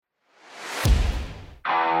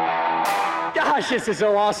gosh, this is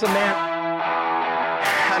so awesome, man.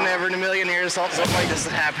 I never in a million years thought something like this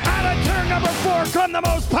would happen. Out of turn number 4 come the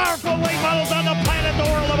most powerful late models on the planet, the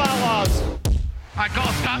World of Outlaws. I call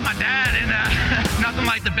Scott my dad, and nothing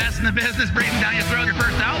like the best in the business breathing down your throat your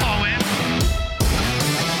first outlaw win.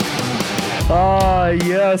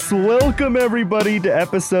 Yes. Welcome, everybody, to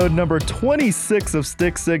episode number 26 of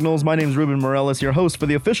Stick Signals. My name is Ruben Morales, your host for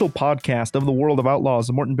the official podcast of the World of Outlaws,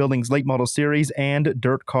 the Morton Buildings Late Model Series, and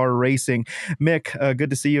Dirt Car Racing. Mick, good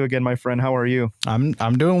to see you again, my friend. How are you? I'm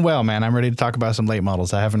doing well, man. I'm ready to talk about some late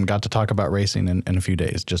models. I haven't got to talk about racing in a few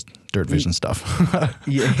days, just Dirt Vision stuff.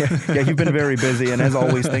 Yeah, you've been very busy, and as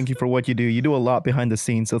always, thank you for what you do. You do a lot behind the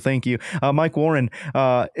scenes, so thank you. Mike Warren,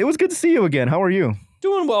 it was good to see you again. How are you?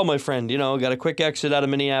 Doing well, my friend. You know, got a quick exit out of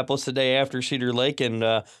Minneapolis the day after Cedar Lake, and,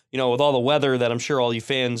 you know, with all the weather that I'm sure all you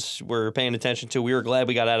fans were paying attention to, we were glad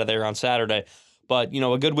we got out of there on Saturday. But, you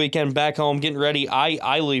know, a good weekend back home, getting ready.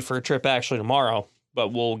 I leave for a trip actually tomorrow,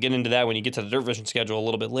 but we'll get into that when you get to the Dirt Vision schedule a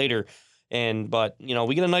little bit later. But, you know,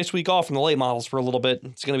 we get a nice week off from the late models for a little bit.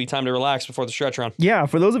 It's going to be time to relax before the stretch run. Yeah,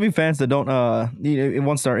 for those of you fans that don't,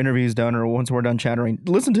 once our interview's done or once we're done chattering,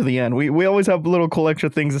 listen to the end. We always have little cool extra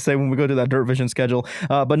things to say when we go to that Dirt Vision schedule.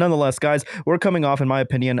 But nonetheless, guys, we're coming off, in my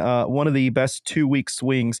opinion, one of the best 2-week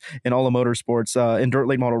swings in all of motorsports, in dirt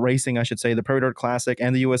late model racing, I should say, the Prairie Dirt Classic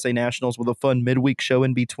and the USA Nationals with a fun midweek show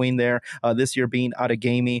in between there, this year being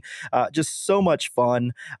Outagamie. Just so much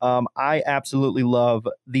fun. I absolutely love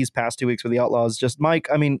these past 2 weeks with the Outlaws. Just Mike,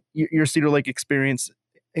 I mean, your Cedar Lake experience,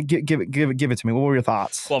 give it to me. What were your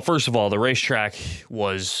thoughts? Well, first of all, the racetrack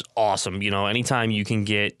was awesome. You know, anytime you can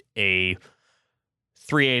get a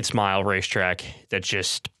 3/8 mile racetrack that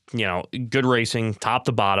just, you know, good racing, top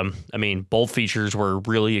to bottom. I mean, both features were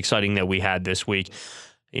really exciting that we had this week.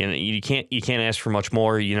 And you can't ask for much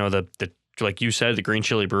more. You know, the like you said, the green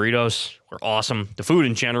chili burritos were awesome. The food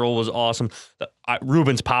in general was awesome.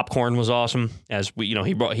 Ruben's popcorn was awesome. As we, you know,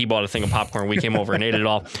 he bought a thing of popcorn. We came over and ate it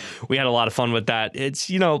all. We had a lot of fun with that. It's,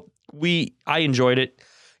 you know, I enjoyed it.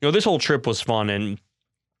 You know, this whole trip was fun, and,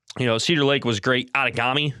 you know, Cedar Lake was great.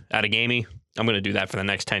 Outagamie. I'm going to do that for the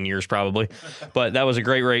next 10 years probably. But that was a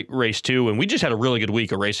great race too, and we just had a really good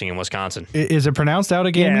week of racing in Wisconsin. Is it pronounced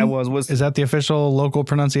Outagamie? Yeah, it was. Is that the official local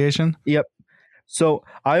pronunciation? Yep. So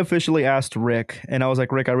I officially asked Rick, and I was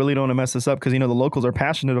like, Rick, I really don't want to mess this up because, you know, the locals are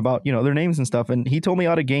passionate about, you know, their names and stuff. And he told me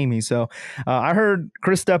Outagamie. So I heard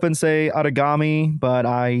Chris Steppen say Outagamie, but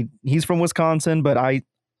he's from Wisconsin, but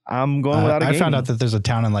I'm going with Outagamie. I found out that there's a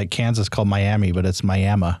town in like Kansas called Miami, but it's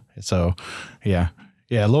Miami. So yeah.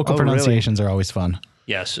 Local pronunciations are always fun.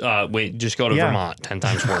 Yes. Wait, just go to Vermont. 10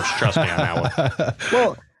 times worse. Trust me on that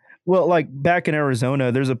one. Well, like back in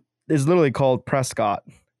Arizona, it's literally called Prescott,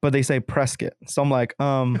 but they say Prescott. So I'm like,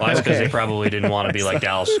 well, that's because they probably didn't want to be like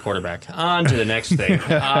Dallas quarterback. On to the next thing.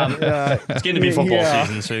 It's getting to be football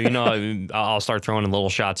season, so, you know, I'll start throwing in little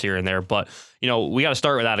shots here and there. But, you know, we got to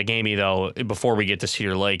start with Outagamie, though, before we get to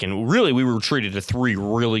Cedar Lake. And really, we were treated to 3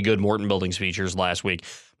 really good Morton Buildings features last week.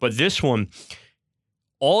 But this one,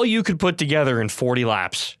 all you could put together in 40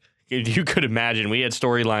 laps. You could imagine we had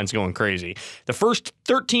storylines going crazy. The first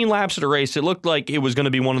 13 laps of the race, it looked like it was going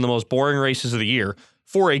to be one of the most boring races of the year,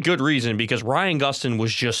 for a good reason, because Ryan Gustin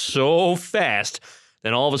was just so fast.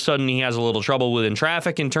 Then all of a sudden he has a little trouble within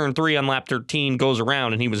traffic in turn 3 on lap 13, goes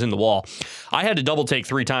around, and he was in the wall. I had to double take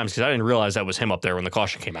 3 times because I didn't realize that was him up there when the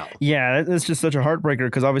caution came out. Yeah, it's just such a heartbreaker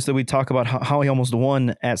because obviously we talk about how he almost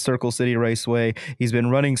won at Circle City Raceway. He's been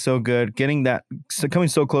running so good, coming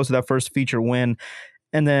so close to that first feature win,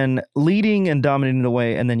 and then leading and dominating the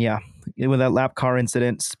way, and then with that lap car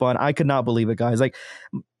incident spun. I could not believe it, guys. Like,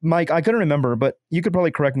 Mike, I couldn't remember, but you could probably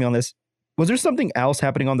correct me on this. Was there something else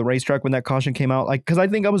happening on the racetrack when that caution came out? Like, because I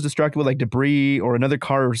think I was distracted with like debris or another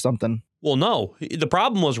car or something. Well, no. The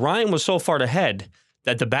problem was Ryan was so far ahead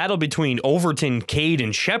that the battle between Overton, Cade,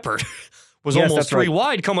 and Shepard was almost 3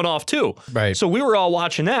 wide coming off too. Right. So we were all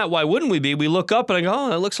watching that. Why wouldn't we be? We look up and I go,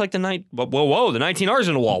 oh, it looks like the 19R's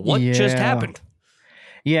in the wall. What just happened?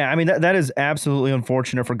 Yeah, I mean, that is absolutely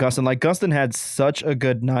unfortunate for Gustin. Like, Gustin had such a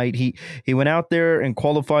good night. He went out there and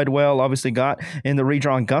qualified well, obviously got in the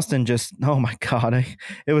redraw, and Gustin just, oh my God,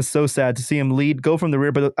 it was so sad to see him go from the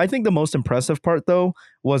rear. But I think the most impressive part, though,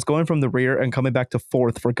 was going from the rear and coming back to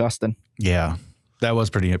 4th for Gustin. Yeah, that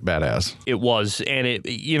was pretty badass. It was, and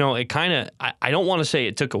it kind of, I don't want to say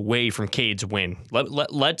it took away from Cade's win.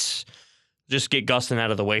 Let's just get Gustin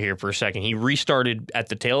out of the way here for a second. He restarted at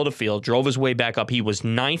the tail of the field, drove his way back up. He was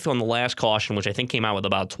 9th on the last caution, which I think came out with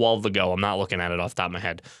about 12 to go. I'm not looking at it off the top of my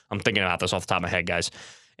head. I'm thinking about this off the top of my head, guys.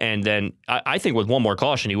 And then I think with one more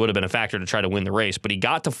caution, he would have been a factor to try to win the race. But he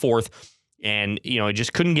got to 4th, and he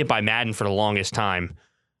just couldn't get by Madden for the longest time.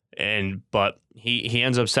 But he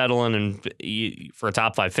ends up settling and for a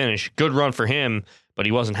top 5 finish. Good run for him, but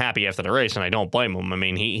he wasn't happy after the race, and I don't blame him. I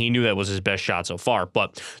mean, he knew that was his best shot so far.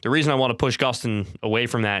 But the reason I want to push Gustin away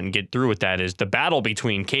from that and get through with that is the battle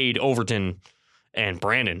between Cade, Overton, and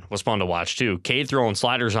Brandon was fun to watch too. Cade throwing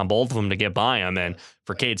sliders on both of them to get by him, and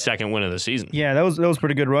for Cade's second win of the season. Yeah, that was a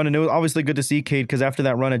pretty good run, and it was obviously good to see Cade because after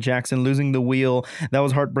that run at Jackson, losing the wheel, that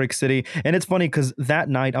was Heartbreak City. And it's funny because that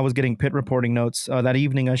night I was getting pit reporting notes, that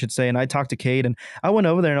evening I should say, and I talked to Cade, and I went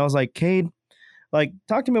over there and I was like, Cade, like,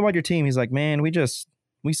 talk to me about your team. He's like, man,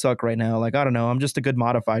 we suck right now. Like, I don't know. I'm just a good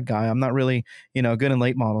modified guy. I'm not really, good in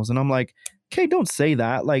late models. And I'm like, okay, don't say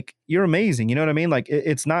that. Like, you're amazing. You know what I mean? Like,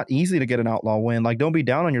 it's not easy to get an outlaw win. Like, don't be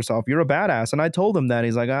down on yourself. You're a badass. And I told him that.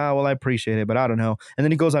 He's like, well, I appreciate it, but I don't know. And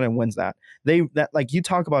then he goes out and wins that. Like, you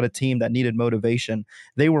talk about a team that needed motivation.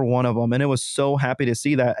 They were one of them. And it was so happy to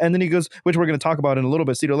see that. And then he goes, which we're going to talk about in a little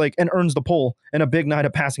bit, Cedar Lake, and earns the pole in a big night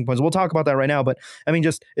of passing points. We'll talk about that right now. But I mean,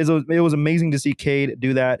 it was amazing to see Cade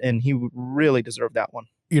do that. And he really deserved that one.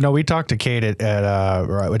 We talked to Cade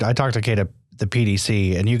I talked to Cade at the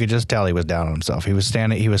PDC, and you could just tell he was down on himself. He was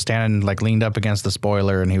standing like leaned up against the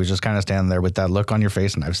spoiler, and he was just kind of standing there with that look on your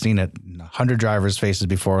face. And I've seen it in 100 drivers' faces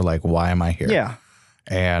before. Like, why am I here? Yeah.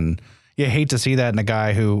 And you hate to see that in a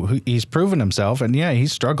guy who he's proven himself, and yeah,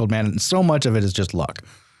 he's struggled, man. And so much of it is just luck.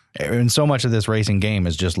 And so much of this racing game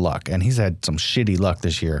is just luck. And he's had some shitty luck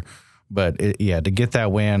this year. But to get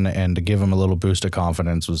that win and to give him a little boost of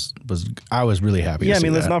confidence I was really happy. Yeah, I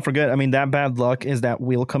mean, let's not forget. I mean, that bad luck is that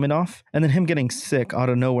wheel coming off, and then him getting sick out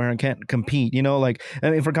of nowhere and can't compete. Like, I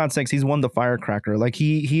mean, for God's sakes, he's won the Firecracker. Like,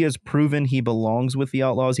 he has proven he belongs with the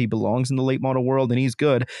Outlaws. He belongs in the late model world, and he's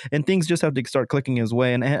good. And things just have to start clicking his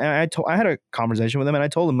way. And I had a conversation with him, and I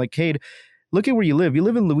told him, like, Cade, look at where you live. You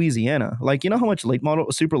live in Louisiana. Like, you know how much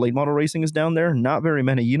super late model racing is down there? Not very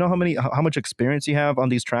many. You know how much experience you have on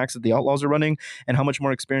these tracks that the Outlaws are running, and how much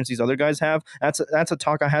more experience these other guys have. That's a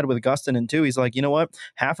talk I had with Gustin, and too. He's like, you know what?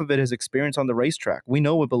 Half of it is experience on the racetrack. We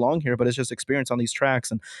know we belong here, but it's just experience on these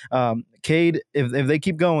tracks. And Cade, if they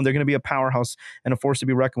keep going, they're going to be a powerhouse and a force to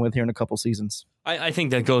be reckoned with here in a couple seasons. I think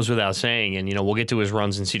that goes without saying, and we'll get to his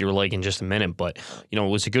runs in Cedar Lake in just a minute. But it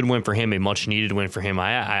was a good win for him, a much needed win for him.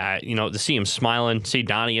 To see him smiling, see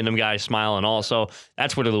Donnie and them guys smiling, also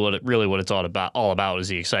that's what it's all about is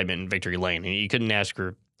the excitement in Victory Lane. And you couldn't ask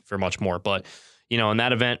for much more. But in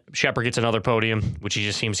that event, Shepherd gets another podium, which he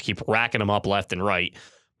just seems to keep racking them up left and right.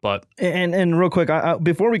 But and real quick,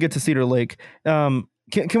 before we get to Cedar Lake, can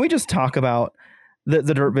we just talk about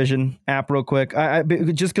the Dirt Vision app real quick? I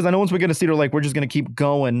just because I know once we get to Cedar Lake, we're just going to keep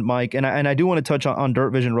going, Mike. And I do want to touch on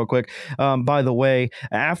Dirt Vision real quick. By the way,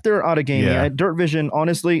 after Autogaming, Dirt Vision,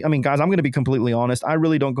 honestly, I mean, guys, I'm going to be completely honest. I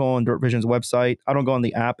really don't go on Dirt Vision's website. I don't go on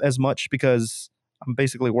the app as much because I'm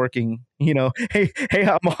basically working, hey,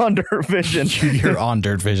 I'm on Dirt Vision. You're on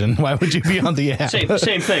Dirt Vision. Why would you be on the app?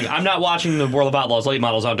 Same thing. I'm not watching the World of Outlaws late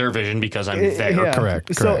models on Dirt Vision because I'm there. Yeah.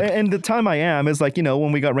 Correct. So, and the time I am is like,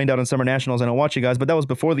 when we got rained out in Summer Nationals, and I watch you guys, but that was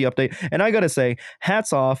before the update. And I got to say,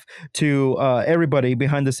 hats off to everybody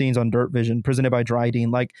behind the scenes on Dirt Vision, presented by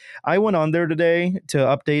Dryden. Like, I went on there today to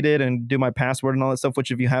update it and do my password and all that stuff,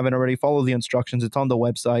 which if you haven't already, follow the instructions. It's on the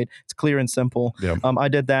website. It's clear and simple. Yep. I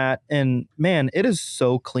did that, and man, it is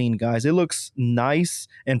so clean, guys. It looks nice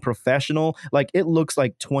and professional. Like, it looks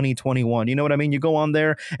like 2021. You know what I mean? You go on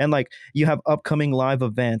there and like you have upcoming live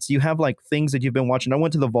events. You have like things that you've been watching. I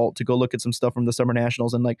went to the vault to go look at some stuff from the Summer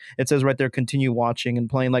Nationals, and like it says right there, continue watching and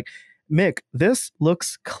playing. Like, Mick, this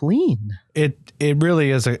looks clean. It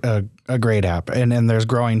really is a great app, and there's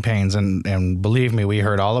growing pains, and believe me, we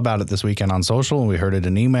heard all about it this weekend on social, and we heard it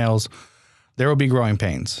in emails. There will be growing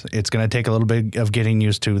pains. It's going to take a little bit of getting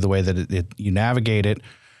used to the way that you navigate it.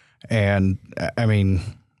 And I mean,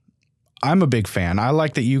 I'm a big fan. I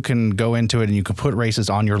like that you can go into it and you can put races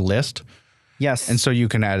on your list. Yes. And so you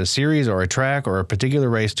can add a series or a track or a particular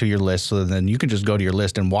race to your list. So then you can just go to your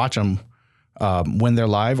list and watch them when they're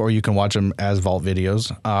live, or you can watch them as vault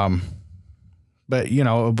videos. But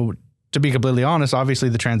to be completely honest, obviously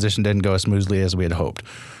the transition didn't go as smoothly as we had hoped.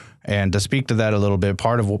 And to speak to that a little bit,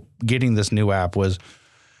 part of getting this new app was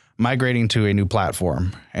migrating to a new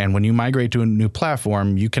platform. And when you migrate to a new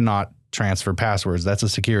platform, you cannot transfer passwords. That's a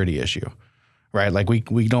security issue, right? Like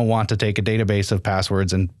we don't want to take a database of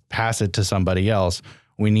passwords and pass it to somebody else.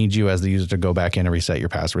 We need you as the user to go back in and reset your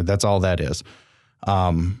password. That's all that is.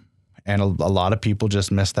 And a lot of people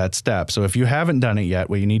just miss that step. So if you haven't done it yet,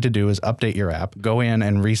 what you need to do is update your app, go in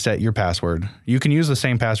and reset your password. You can use the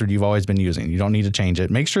same password you've always been using. You don't need to change it.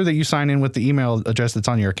 Make sure that you sign in with the email address that's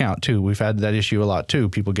on your account too. We've had that issue a lot too.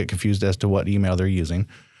 People get confused as to what email they're using.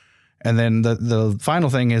 And then the final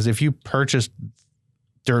thing is, if you purchased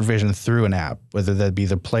Dirt Vision through an app, whether that be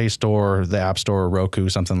the Play Store, the App Store, or Roku,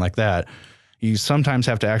 something like that, you sometimes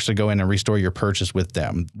have to actually go in and restore your purchase with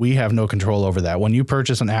them. We have no control over that. When you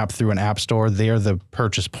purchase an app through an app store, they're the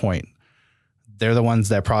purchase point. They're the ones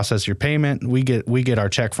that process your payment. We get our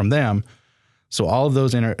check from them. So all of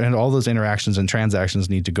those interactions and transactions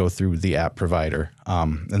need to go through the app provider.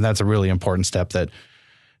 And that's a really important step that,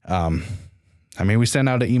 we send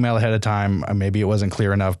out an email ahead of time. Maybe it wasn't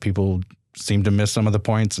clear enough. People seem to miss some of the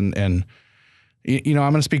points. And I'm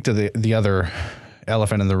going to speak to the other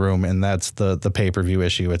elephant in the room, and that's the pay-per-view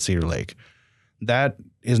issue at Cedar Lake. That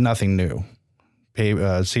is nothing new.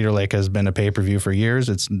 Cedar Lake has been a pay-per-view for years.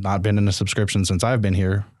 It's not been in a subscription since I've been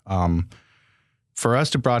here. For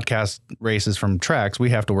us to broadcast races from tracks,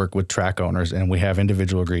 we have to work with track owners, and we have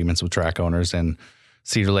individual agreements with track owners, and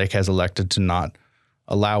Cedar Lake has elected to not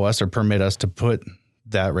allow us or permit us to put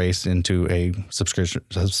that race into a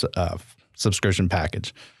subscription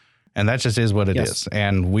package. And that just is what it is.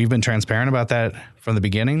 And we've been transparent about that from the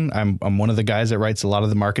beginning. I'm one of the guys that writes a lot of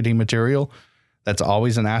the marketing material. That's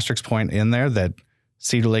always an asterisk point in there that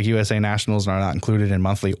Cedar Lake USA Nationals are not included in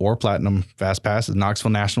monthly or platinum Fast Pass. The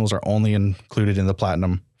Knoxville Nationals are only included in the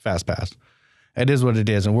platinum Fast Pass. It is what it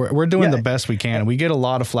is. And we're doing the best we can. We get a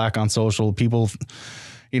lot of flack on social. People,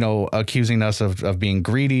 accusing us of being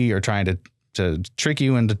greedy or trying to trick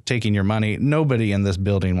you into taking your money. Nobody in this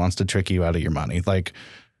building wants to trick you out of your money.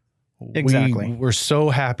 Exactly. We're so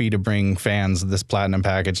happy to bring fans this platinum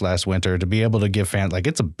package last winter to be able to give fans,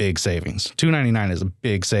 it's a big savings. $299 is a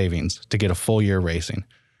big savings to get a full year racing.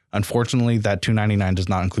 Unfortunately, that $299 does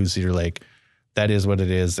not include Cedar Lake. That is what it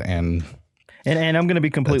is. And I'm going to be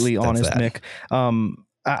completely honest, Nick.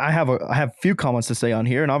 I have a few comments to say on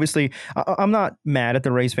here, and obviously I'm not mad at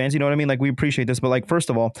the race fans. You know what I mean? We appreciate this, but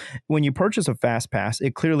first of all, when you purchase a Fast Pass,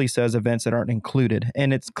 it clearly says events that aren't included,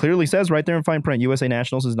 and it clearly says right there in fine print, USA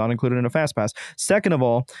Nationals is not included in a Fast Pass. Second of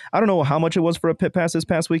all, I don't know how much it was for a pit pass this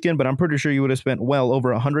past weekend, but I'm pretty sure you would have spent well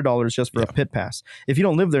over $100 just for a pit pass. If you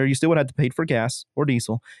don't live there, you still would have to pay for gas or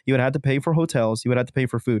diesel. You would have to pay for hotels. You would have to pay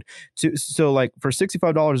for food. So for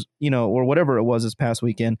 $65, or whatever it was this past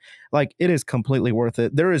weekend, it is completely worth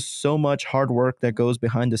it. There is so much hard work that goes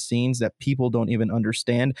behind the scenes that people don't even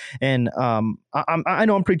understand. And I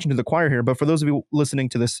know I'm preaching to the choir here, but for those of you listening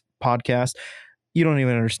to this podcast, you don't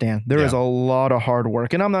even understand. There is a lot of hard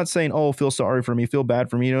work. And I'm not saying, feel sorry for me, feel bad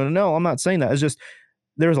for me. No, I'm not saying that. It's just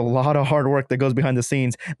there's a lot of hard work that goes behind the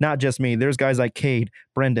scenes, not just me. There's guys like Cade,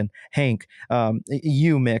 Brendan, Hank,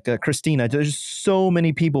 you, Mick, Christina. There's so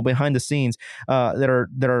many people behind the scenes that are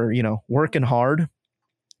working hard.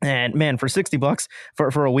 And man, for $60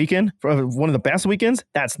 for a weekend, for one of the best weekends,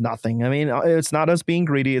 that's nothing. I mean, it's not us being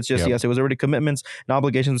greedy. It's just, yes, it was already commitments and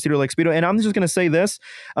obligations with Cedar Lake Speedway. And I'm just going to say this,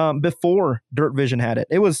 before Dirt Vision had it,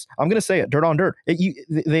 I'm going to say it, Dirt on Dirt.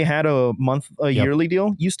 They had a yearly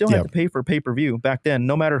deal. You still had to pay for pay-per-view back then,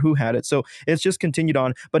 no matter who had it. So it's just continued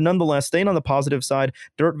on. But nonetheless, staying on the positive side,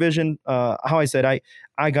 Dirt Vision, how I said,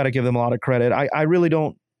 I got to give them a lot of credit. I really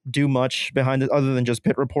don't do much behind it other than just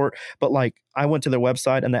Pit Report, but I went to their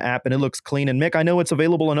website and the app, and it looks clean. And Mick, I know it's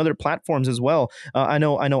available on other platforms as well. I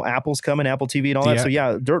know Apple's coming, Apple TV and all that.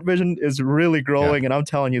 So Dirt Vision is really growing, and I'm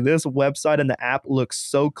telling you, this website and the app looks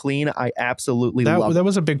so clean. I absolutely love it. That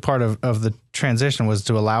was a big part of the transition, was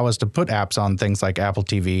to allow us to put apps on things like Apple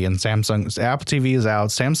TV and Samsung. Apple TV is out.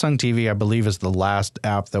 Samsung TV, I believe, is the last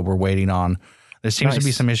app that we're waiting on. There seems to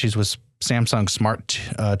be some issues with Samsung Smart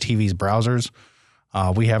TV's browsers.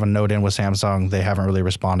 We have a note in with Samsung. They haven't really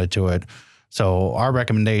responded to it. So our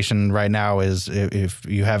recommendation right now is if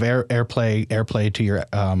you have AirPlay to your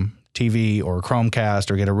TV or Chromecast,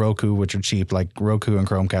 or get a Roku, which are cheap, like Roku and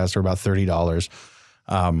Chromecast are about $30.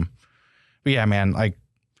 But yeah, man,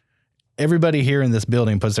 everybody here in this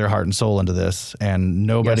building puts their heart and soul into this, and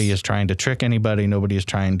nobody is trying to trick anybody. Nobody is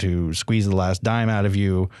trying to squeeze the last dime out of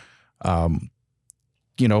you. From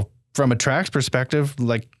a track's perspective,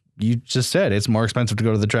 you just said, it's more expensive to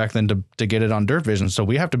go to the track than to get it on Dirt Vision. So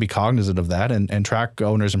we have to be cognizant of that, and track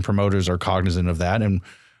owners and promoters are cognizant of that. And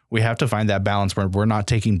we have to find that balance where we're not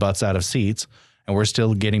taking butts out of seats and we're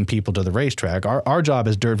still getting people to the racetrack. Our job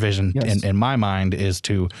as Dirt Vision, in my mind, is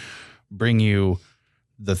to bring you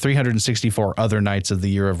the 364 other nights of the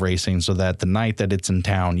year of racing, so that the night that it's in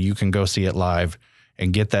town, you can go see it live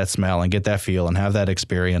and get that smell and get that feel and have that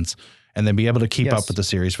experience, and then be able to keep up with the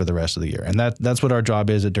series for the rest of the year. And that's what our job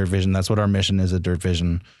is at Dirt Vision. That's what our mission is at Dirt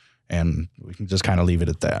Vision. and we can just kind of leave it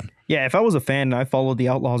at that. Yeah, if I was a fan and I followed the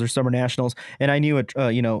Outlaws or Summer Nationals and I knew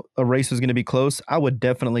a race was going to be close, I would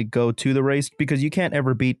definitely go to the race because you can't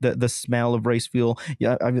ever beat the smell of race fuel.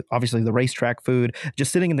 Yeah, obviously the racetrack food,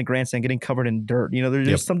 just sitting in the grandstand getting covered in dirt. There's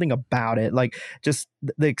just something about it, like just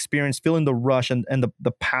the experience, feeling the rush and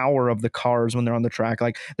the power of the cars when they're on the track.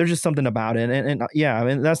 Like there's just something about it, and yeah, I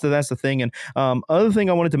mean that's the thing. And other thing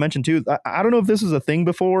I wanted to mention too, I don't know if this was a thing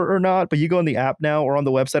before or not, but you go on the app now or on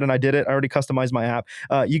the website, and I did it. I already customized my app.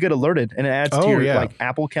 You get alerted and it adds to your like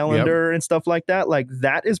Apple Calendar and stuff like that. Like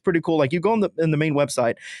that is pretty cool. Like you go in the main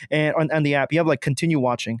website and on the app, you have like continue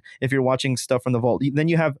watching if you're watching stuff from the vault. Then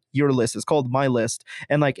you have your list. It's called My List.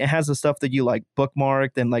 And like it has the stuff that you like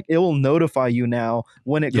bookmarked and like it will notify you now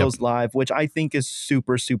when it goes live, which I think is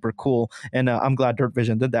super, super cool. And I'm glad Dirt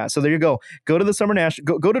Vision did that. So there you go. Go to the Summer Nash.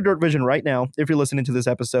 Go to Dirt Vision right now if you're listening to this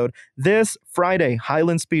episode. This Friday,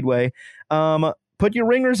 Highland Speedway. Put your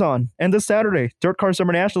ringers on. And this Saturday, Dirt Car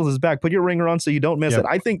Summer Nationals is back. Put your ringer on so you don't miss it.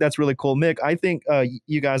 I think that's really cool. Mick, I think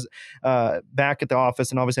you guys back at the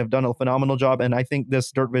office and obviously have done a phenomenal job. And I think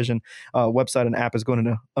this Dirt Vision website and app is going in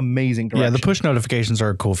an amazing direction. Yeah, the push notifications are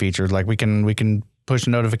a cool feature. Like we can push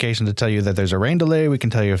a notification to tell you that there's a rain delay. We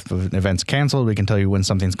can tell you if an event's canceled. We can tell you when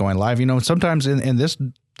something's going live. Sometimes in this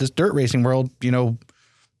dirt racing world,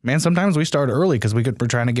 man, sometimes we start early because we're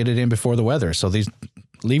trying to get it in before the weather. So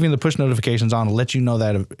leaving the push notifications on will let you know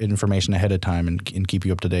that information ahead of time and keep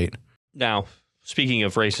you up to date. Now, speaking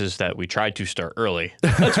of races that we tried to start early,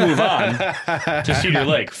 let's move on to Cedar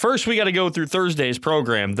Lake. First, we got to go through Thursday's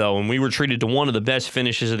program, though, and we were treated to one of the best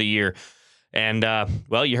finishes of the year. And,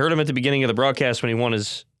 you heard him at the beginning of the broadcast when he won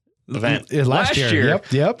his event last year.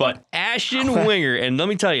 Yep. But Ashton Winger, and let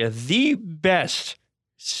me tell you, the best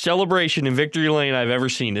celebration in Victory Lane I've ever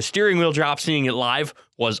seen. The steering wheel drop, seeing it live,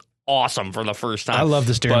 was awesome for the first time. I love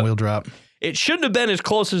the steering wheel drop. It shouldn't have been as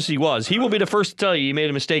close as he was. He will be the first to tell you he made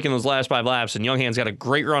a mistake in those last 5 laps, and Younghans got a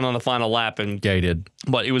great run on the final lap. Yeah, he did.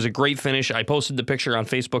 But it was a great finish. I posted the picture on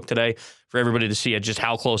Facebook today for everybody to see just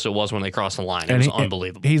how close it was when they crossed the line. It was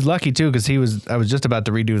unbelievable. He's lucky, too, because I was just about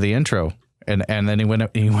to redo the intro. And then he went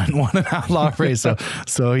and won an outlaw race,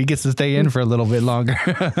 so he gets to stay in for a little bit longer.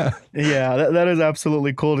 Yeah, that is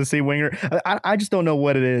absolutely cool to see Winger. I just don't know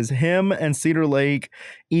what it is. Him and Cedar Lake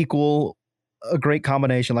equal a great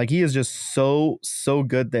combination. Like he is just so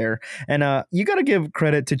good there. And you got to give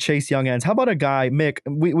credit to Chase Younghans. How about a guy, Mick?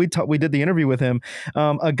 We did the interview with him.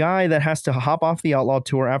 A guy that has to hop off the Outlaw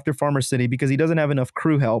Tour after Farmer City because he doesn't have enough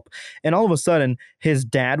crew help, and all of a sudden his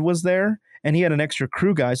dad was there. And he had an extra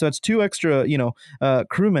crew guy. So that's 2 extra,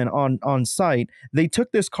 crewmen on site. They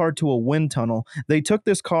took this car to a wind tunnel. They took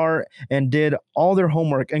this car and did all their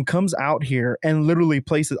homework and comes out here and literally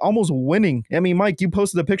places almost winning. I mean, Mike, you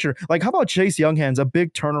posted the picture. Like, how about Chase Younghans? A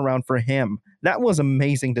big turnaround for him. That was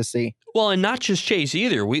amazing to see. Well, and not just Chase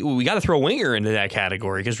either. We got to throw Winger into that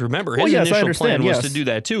category because remember, his initial plan was to do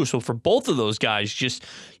that too. So for both of those guys, just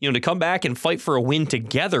to come back and fight for a win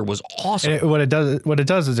together was awesome. What it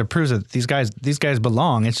does is it proves that these guys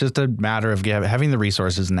belong. It's just a matter of having the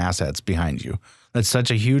resources and assets behind you. That's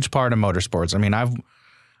such a huge part of motorsports. I mean,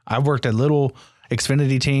 I've worked at little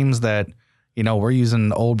Xfinity teams that we're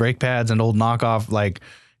using old brake pads and old knockoff like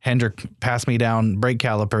Hendrick passed me down brake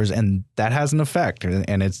calipers, and that has an effect.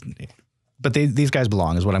 But these guys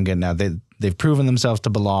belong, is what I'm getting at. They've proven themselves to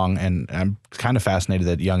belong, and I'm kind of fascinated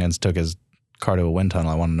that Youngins took his car to a wind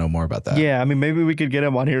tunnel. I want to know more about that. Yeah, I mean, maybe we could get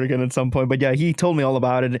him on here again at some point. But yeah, he told me all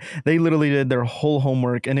about it. They literally did their whole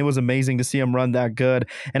homework, and it was amazing to see him run that good.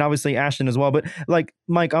 And obviously Ashton as well. But like,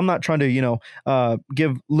 Mike, I'm not trying to,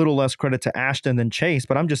 give little less credit to Ashton than Chase,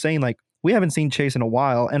 but I'm just saying, like, we haven't seen Chase in a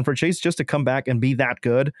while, and for Chase just to come back and be that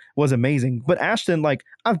good was amazing. But Ashton, like,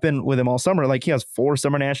 I've been with him all summer. Like, he has 4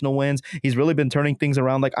 Summer National wins. He's really been turning things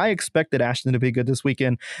around. Like, I expected Ashton to be good this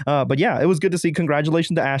weekend. But yeah, it was good to see.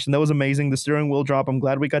 Congratulations to Ashton. That was amazing. The steering wheel drop. I'm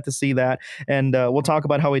glad we got to see that. And we'll talk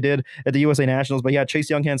about how he did at the USA Nationals. But yeah,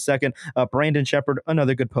 Chase Younghans 2nd. Brandon Shepard,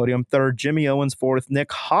 another good podium. 3rd. Jimmy Owens 4th.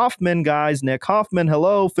 Nick Hoffman, guys. Nick Hoffman,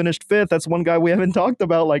 hello. Finished 5th. That's one guy we haven't talked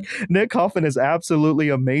about. Like, Nick Hoffman is absolutely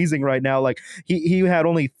amazing right now. Like, he had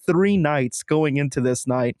only 3 nights going into this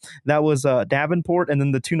night. That was Davenport and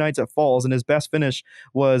then the 2 nights at Falls, and his best finish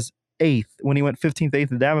was 8th when he went 15th,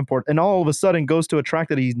 8th at Davenport, and all of a sudden goes to a track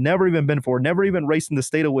that he's never even been for, never even raced in the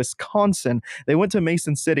state of Wisconsin. They went to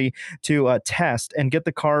Mason City to test and get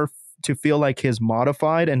the car to feel like his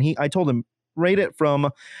modified, and I told him, rate it from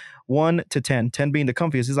 1 to 10, 10 being the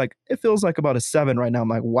comfiest. He's like, it feels like about a 7 right now. I'm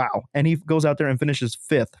like, wow. And he goes out there and finishes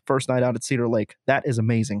 5th, first night out at Cedar Lake. That is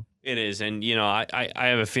amazing. It is. And, I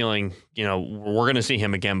have a feeling, we're going to see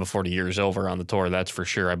him again before the year is over on the tour. That's for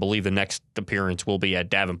sure. I believe the next appearance will be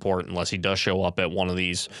at Davenport unless he does show up at one of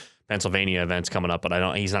these Pennsylvania events coming up.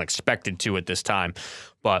 But he's not expected to at this time.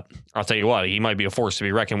 But I'll tell you what, he might be a force to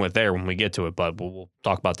be reckoned with there when we get to it. But we'll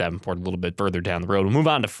talk about Davenport a little bit further down the road. We'll move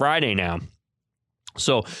on to Friday now.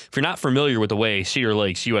 So if you're not familiar with the way Cedar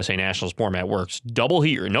Lake's USA Nationals format works, double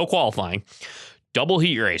heat, no qualifying, double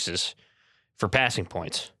heat races for passing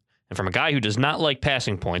points. And from a guy who does not like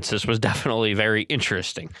passing points, this was definitely very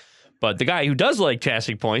interesting. But the guy who does like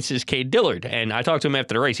passing points is Cade Dillard. And I talked to him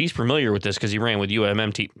after the race. He's familiar with this because he ran with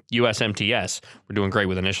USMTS. We're doing great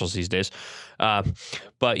with initials these days.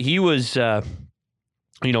 But he was,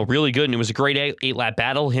 really good. And it was a great eight-lap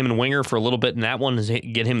battle. Him and Winger for a little bit in that one to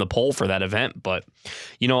get him the pole for that event. But,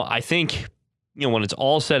 I think... when it's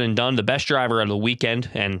all said and done, the best driver out of the weekend,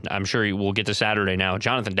 and I'm sure we'll get to Saturday now,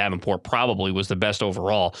 Jonathan Davenport probably was the best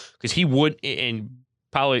overall because he would, and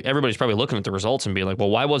probably everybody's probably looking at the results and being like, well,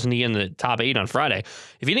 why wasn't he in the top 8 on Friday?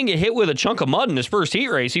 If he didn't get hit with a chunk of mud in his first heat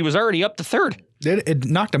race, he was already up to 3rd. It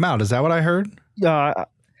knocked him out. Is that what I heard?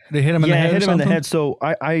 They hit him in the head. Yeah, hit him in the head. So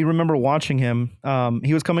I remember watching him.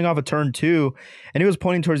 He was coming off a turn 2, and he was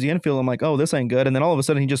pointing towards the infield. I'm like, oh, this ain't good. And then all of a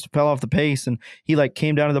sudden, he just fell off the pace, and he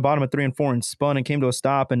came down to the bottom of 3 and 4 and spun and came to a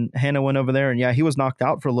stop. And Hannah went over there, and he was knocked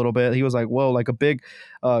out for a little bit. He was like, whoa, like a big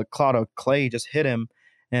cloud of clay just hit him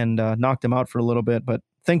and knocked him out for a little bit. But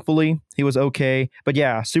thankfully, he was okay. But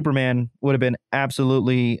yeah, Superman would have been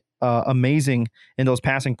absolutely amazing in those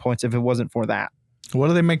passing points if it wasn't for that. What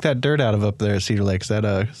do they make that dirt out of up there at Cedar Lake? Is that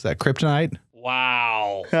kryptonite?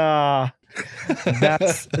 Wow. That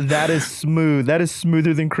is smooth. That is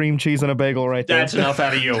smoother than cream cheese on a bagel right there. That's enough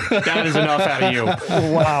out of you. That is enough out of you.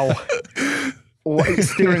 Wow.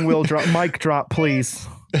 Steering wheel drop. Mic drop, please.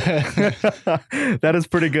 That is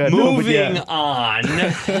pretty good. Moving on.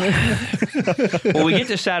 Well, we get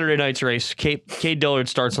to Saturday night's race. Cade Dillard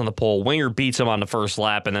starts on the pole. Winger beats him on the first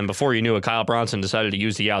lap, and then before you knew it, Kyle Bronson decided to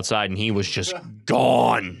use the outside, and he was just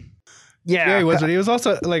gone. Yeah, he was. But he was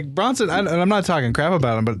also like Bronson. I'm not talking crap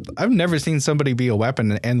about him, but I've never seen somebody be a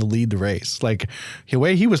weapon and lead the race. Like the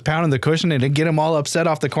way he was pounding the cushion and get him all upset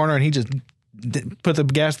off the corner, and he just put the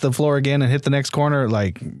gas to the floor again and hit the next corner.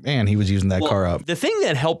 Like, man, he was using that car up. The thing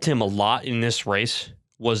that helped him a lot in this race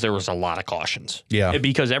was there was a lot of cautions. Yeah.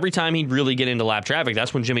 Because every time he'd really get into lap traffic,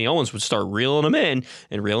 that's when Jimmy Owens would start reeling him in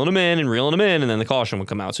and reeling him in and reeling him in, and then the caution would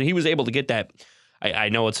come out. So he was able to get that. I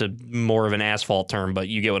know it's a more of an asphalt term, but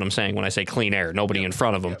you get what I'm saying when I say clean air, nobody in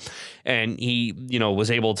front of him. And he,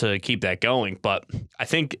 was able to keep that going. But I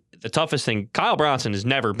think the toughest thing, Kyle Bronson has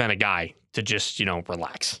never been a guy to just,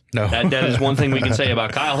 relax. No. That is one thing we can say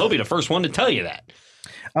about Kyle. He'll be the first one to tell you that.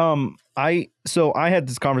 I had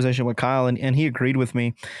this conversation with Kyle and he agreed with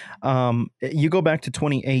me. You go back to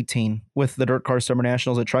 2018 with the Dirt Car Summer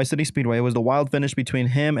Nationals at Tri-City Speedway. It was the wild finish between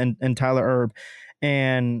him and Tyler Erb.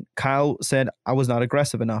 And Kyle said, I was not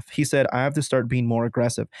aggressive enough. He said, I have to start being more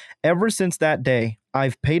aggressive. Ever since that day,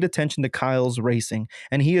 I've paid attention to Kyle's racing,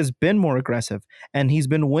 and he has been more aggressive, and he's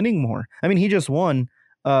been winning more. I mean, he just won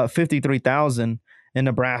 53,000 in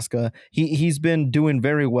Nebraska. He's been doing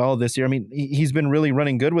very well this year. I mean, he's been really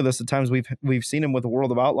running good with us at times. We've seen him with the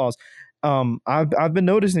World of Outlaws. I've been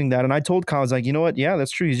noticing that, and I told Kyle, I was like, you know what? Yeah,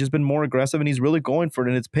 that's true. He's just been more aggressive, and he's really going for it,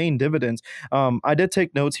 and it's paying dividends. I did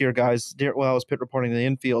take notes here, guys. While I was pit reporting the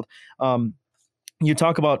infield. You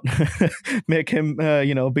talk about Mick, him,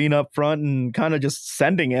 being up front and kind of just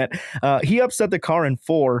sending it. He upset the car in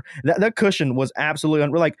 4. That cushion was absolutely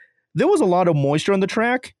like. There was a lot of moisture on the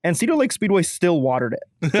track, and Cedar Lake Speedway still watered it.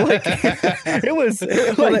 There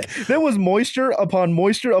was moisture upon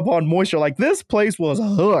moisture upon moisture. Like, this place was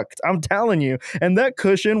hooked. I'm telling you. And that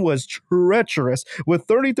cushion was treacherous. With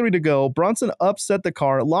 33 to go, Bronson upset the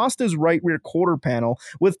car, lost his right rear quarter panel.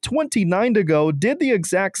 With 29 to go, did the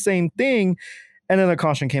exact same thing, and then the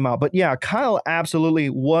caution came out. But yeah, Kyle absolutely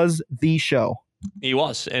was the show. He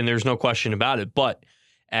was, and there's no question about it. But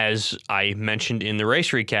as I mentioned in the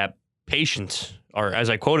race recap, patience, or as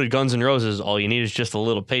I quoted Guns N' Roses, all you need is just a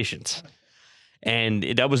little patience. And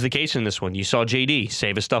that was the case in this one. You saw JD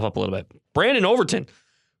save his stuff up a little bit. Brandon Overton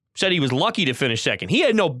said he was lucky to finish second. He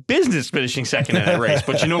had no business finishing second in that race,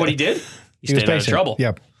 but you know what he did? He stayed out of trouble.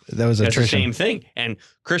 Yep. That's the same thing. And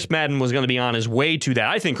Chris Madden was going to be on his way to that.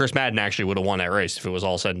 I think Chris Madden actually would have won that race if it was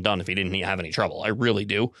all said and done, if he didn't have any trouble. I really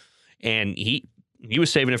do. And he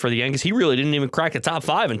was saving it for the end because he really didn't even crack the top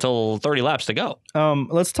 5 until 30 laps to go.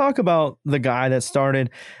 Let's talk about the guy that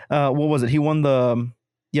started. What was it? He won the.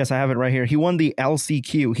 Yes, I have it right here. He won the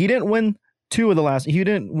LCQ. He didn't win 2 of the last. He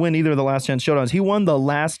didn't win either of the last chance showdowns. He won the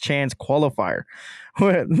last chance qualifier.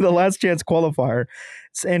 The last chance qualifier,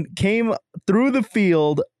 and came through the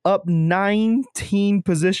field up 19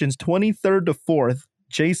 positions, 23rd to 4th.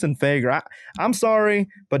 Jason Fager. I'm sorry,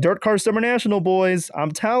 but Dirt Car Summer National, boys,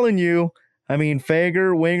 I'm telling you. I mean,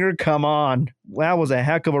 Fager, Winger, come on. That was a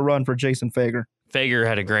heck of a run for Jason Fager. Fager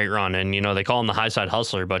had a great run, and, they call him the high side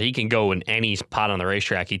hustler, but he can go in any spot on the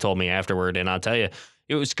racetrack, he told me afterward, and I'll tell you,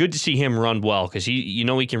 it was good to see him run well because he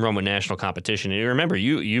can run with national competition. And remember,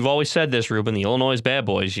 you've always said this, Ruben, the Illinois Bad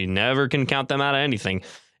Boys, you never can count them out of anything.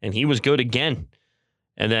 And he was good again.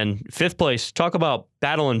 And then 5th place, talk about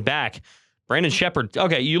battling back. Brandon Sheppard,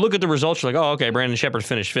 okay, you look at the results, you're like, oh, okay, Brandon Sheppard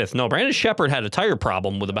finished 5th. No, Brandon Sheppard had a tire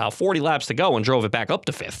problem with about 40 laps to go and drove it back up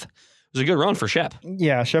to 5th. It was a good run for Shep.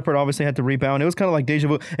 Yeah, Sheppard obviously had to rebound. It was kind of like deja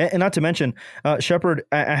vu. And not to mention, Sheppard,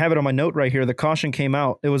 I have it on my note right here. The caution came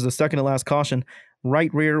out. It was the second to last caution.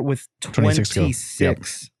 Right rear with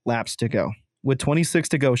 26 laps to go. With 26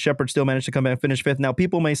 to go, Sheppard still managed to come back and finish 5th. Now,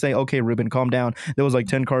 people may say, okay, Ruben, calm down. There was like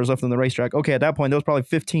 10 cars left in the racetrack. Okay, at that point, there was probably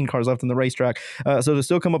 15 cars left in the racetrack. So to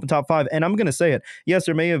still come up in top 5, and I'm going to say it, yes,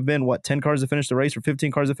 there may have been, 10 cars that finished the race or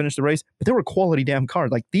 15 cars that finished the race, but they were quality damn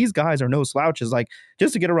cars. Like, these guys are no slouches. Like,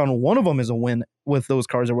 just to get around one of them is a win with those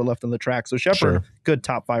cars that were left on the track. So Sheppard, good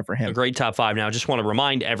top 5 for him. A great top 5. Now, I just want to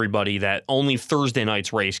remind everybody that only Thursday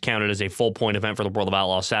night's race counted as a full point event for the World of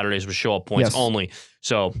Outlaws. Saturdays was show-up points only.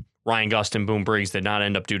 So Ryan Gustin, Boom Briggs did not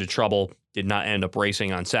end up due to trouble, did not end up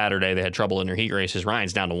racing on Saturday. They had trouble in their heat races.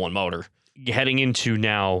 Ryan's down to 1 motor. Heading into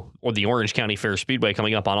now the Orange County Fair Speedway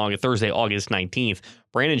coming up on Thursday, August 19th,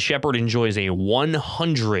 Brandon Sheppard enjoys a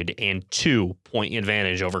 102-point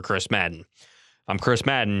advantage over Chris Madden. I'm Chris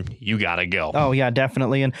Madden. You got to go. Oh, yeah,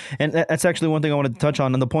 definitely. And that's actually one thing I wanted to touch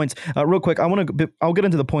on the points. Real quick, I'll get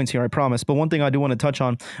into the points here, I promise. But one thing I do want to touch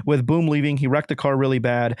on, with Boom leaving, he wrecked the car really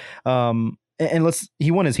bad.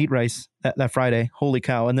 He won his heat race that Friday. Holy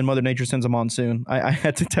cow. And then Mother Nature sends a monsoon. I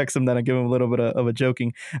had to text him that and give him a little bit of a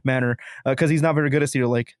joking manner because he's not very good at Cedar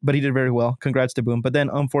Lake, but he did very well. Congrats to Boom. But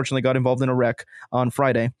then unfortunately got involved in a wreck on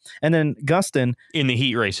Friday. And then Gustin. In the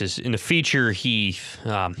heat races, in the feature,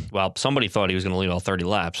 somebody thought he was going to lead all 30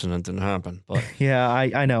 laps and it didn't happen. But yeah,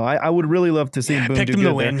 I know. I would really love to see Boom picked do him good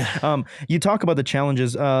to win. There. You talk about the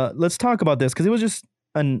challenges. Let's talk about this because it was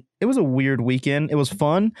a weird weekend. It was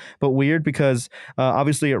fun, but weird because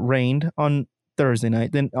obviously it rained on Thursday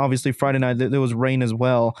night. Then obviously Friday night there was rain as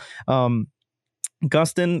well.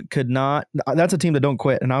 Gustin could not. That's a team that don't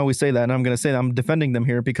quit, and I always say that. And I'm going to say that I'm defending them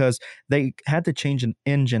here because they had to change an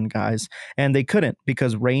engine, guys, and they couldn't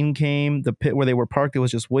because rain came. The pit where they were parked, it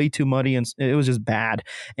was just way too muddy, and it was just bad.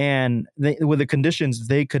 And with the conditions,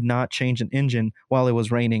 they could not change an engine while it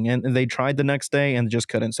was raining, and they tried the next day and just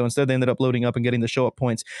couldn't. So instead, they ended up loading up and getting the show up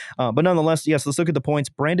points. But nonetheless, yes, let's look at the points.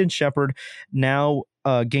 Brandon Sheppard now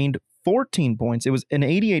gained 14 points. It was an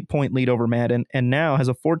 88-point lead over Madden, and now has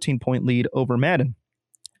a 14-point lead over Madden.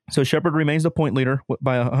 So Sheppard remains the point leader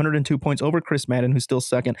by 102 points over Chris Madden, who's still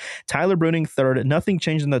second. Tyler Bruning, third. Nothing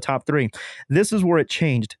changed in the top 3. This is where it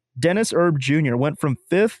changed. Dennis Erb Jr. went from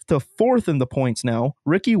 5th to 4th in the points now.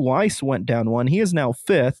 Ricky Weiss went down 1. He is now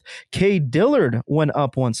 5th. Kay Dillard went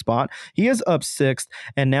up 1 spot. He is up 6th.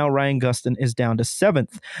 And now Ryan Gustin is down to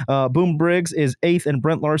 7th. Boom Briggs is 8th, and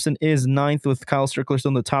Brent Larson is 9th with Kyle Strickler still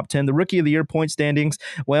in the top 10. The Rookie of the Year point standings,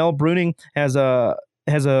 well, Bruning has a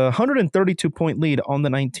 132-point lead on the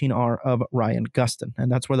 19R of Ryan Gustin.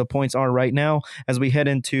 And that's where the points are right now as we head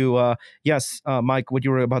into, Mike, what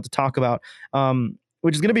you were about to talk about,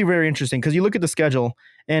 which is going to be very interesting because you look at the schedule,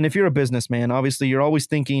 and if you're a businessman, obviously you're always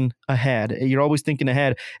thinking ahead.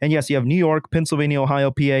 And yes, you have New York, Pennsylvania, Ohio,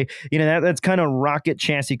 PA. That's kind of rocket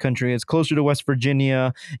chassis country. It's closer to West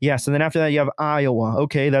Virginia. Yes, and then after that you have Iowa.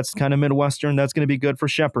 Okay, that's kind of Midwestern. That's going to be good for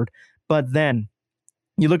Sheppard. But then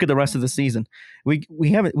you look at the rest of the season. We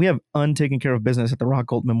have untaken care of business at the Rock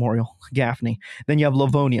Gold Memorial, Gaffney. Then you have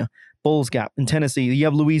Livonia, Bulls Gap in Tennessee. You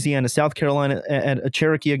have Louisiana, South Carolina, and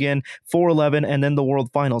Cherokee again, 411, and then the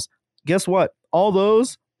World Finals. Guess what? All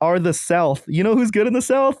those are the South. You know who's good in the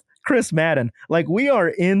South? Chris Madden. Like, we are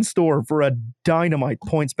in store for a dynamite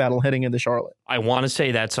points battle heading into Charlotte. I want to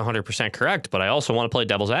say that's 100% correct, but I also want to play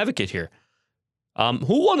devil's advocate here.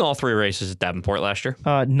 Who won all 3 races at Davenport last year?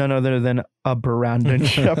 None other than a Brandon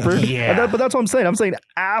Sheppard. Yeah. But that's what I'm saying. I'm saying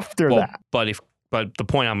after that. But the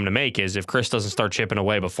point I'm going to make is if Chris doesn't start chipping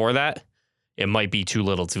away before that, it might be too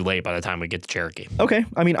little too late by the time we get to Cherokee. Okay.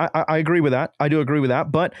 I mean, I agree with that. I do agree with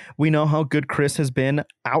that. But we know how good Chris has been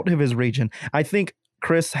out of his region. I think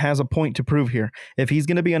Chris has a point to prove here. If he's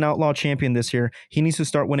going to be an outlaw champion this year, he needs to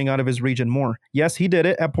start winning out of his region more. Yes, he did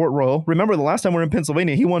it at Port Royal. Remember, the last time we were in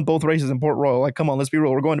Pennsylvania, he won both races in Port Royal. Like, come on, let's be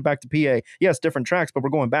real. We're going back to PA. Yes, different tracks, but we're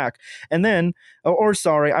going back. And then,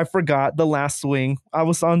 sorry, I forgot the last swing. I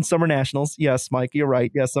was on Summer Nationals. Yes, Mike, you're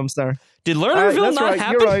right. Yes, I'm sorry. Did Lernerville that's not right.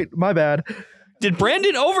 happen? You're right. My bad. Did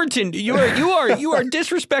Brandon Overton? You are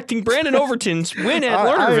disrespecting Brandon Overton's win at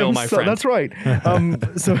Lernerville, my friend. That's right.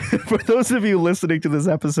 So for those of you listening to this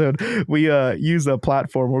episode, we use a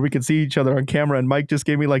platform where we can see each other on camera, and Mike just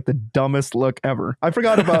gave me like the dumbest look ever. I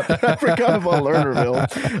forgot about Lernerville,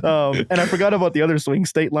 and I forgot about the other swing,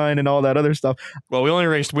 State Line, and all that other stuff. Well, we only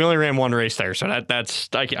ran one race there, so that's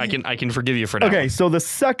I can forgive you for that. Okay, one. so the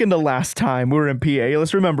second to last time we were in PA,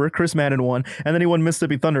 let's remember Chris Madden won, and then he won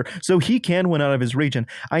Mississippi Thunder, so he can win out of his region.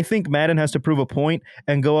 I think Madden has to prove a point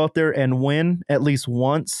and go out there and win at least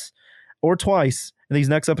once or twice in these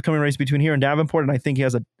next upcoming races between here and Davenport, and I think he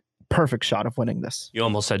has a perfect shot of winning this. You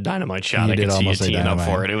almost said dynamite shot. You I did could see you almost say teeing up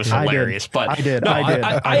dynamite. for it. It was hilarious. I did.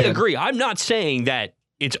 I agree. I'm not saying that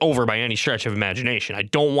it's over by any stretch of imagination. I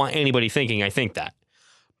don't want anybody thinking I think that.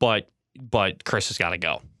 But Chris has got to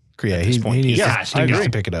go. Yeah, at this he point. needs Yes, to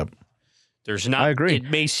pick it up. There's not. I agree. It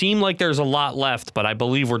may seem like there's a lot left, but I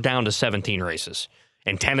believe we're down to 17 races,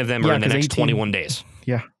 and 10 of them are in the next 21 days.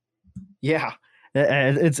 Yeah.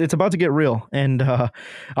 It's about to get real, and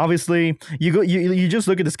obviously you just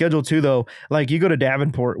look at the schedule too, though. Like, you go to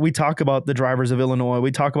Davenport, we talk about the drivers of Illinois,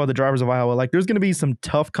 we talk about the drivers of Iowa. Like, there's going to be some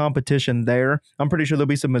tough competition there. I'm pretty sure there'll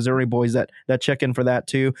be some Missouri boys that check in for that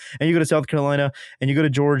too. And you go to South Carolina, and you go to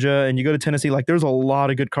Georgia, and you go to Tennessee. Like, there's a lot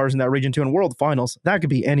of good cars in that region too. And World Finals, that could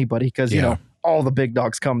be anybody, because you know, all the big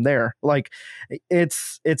dogs come there. Like,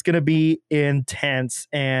 it's going to be intense.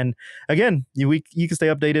 And again, you can stay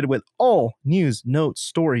updated with all news, notes,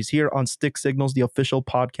 stories here on Stick Signals, the official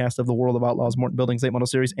podcast of the World of Outlaws, Morton Buildings Late Model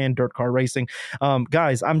Series, and Dirt Car Racing.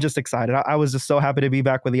 Guys, I'm just excited. I was just so happy to be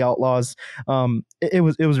back with the Outlaws. It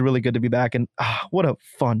was really good to be back, and what a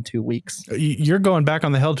fun 2 weeks. You're going back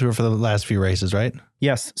on the Hell Tour for the last few races, right?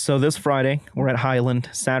 Yes. So this Friday we're at Highland.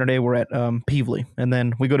 Saturday we're at Peevely, and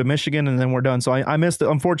then we go to Michigan, and then we're done. So I missed it.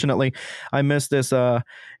 Unfortunately, I missed this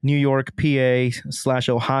New York,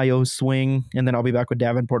 PA/Ohio swing, and then I'll be back with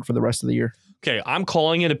Davenport for the rest of the year. Okay, I'm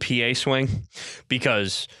calling it a PA swing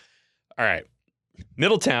because, all right,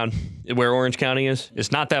 Middletown, where Orange County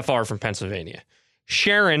is not that far from Pennsylvania.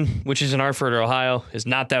 Sharon, which is in Hartford, Ohio, is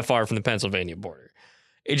not that far from the Pennsylvania border.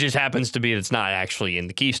 It just happens to be that it's not actually in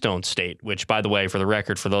the Keystone State, which, by the way, for the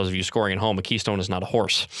record, for those of you scoring at home, a Keystone is not a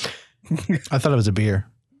horse. I thought it was a beer.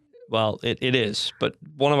 Well, it is, but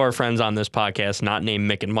one of our friends on this podcast, not named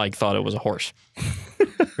Mick and Mike, thought it was a horse.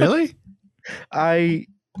 Really?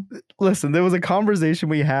 Listen, there was a conversation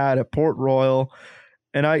we had at Port Royal,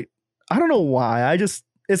 and I don't know why. It's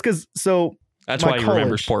because, so That's my why he college,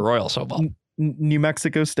 remembers Port Royal so well. New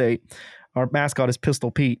Mexico State, our mascot is Pistol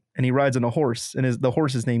Pete, and he rides on a horse, and the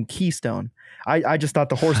horse is named Keystone. I just thought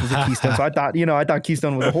the horse was a Keystone, so I thought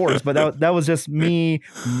Keystone was a horse, but that was just me,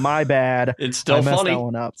 my bad. It's still I messed funny. that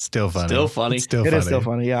one up. Still funny. Still funny. It's still It funny. is still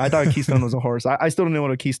funny. Yeah, I thought Keystone was a horse. I still don't know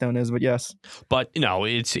what a Keystone is, but yes. But no,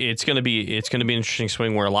 it's gonna be an interesting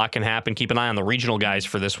swing where a lot can happen. Keep an eye on the regional guys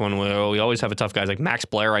for this one. We always have a tough guys like Max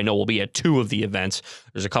Blair. I know will be at 2 of the events.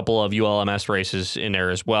 There's a couple of ULMS races in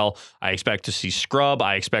there as well. I expect to see Scrub.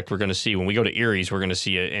 I expect we're going to see, when we go to Erie's, we're going to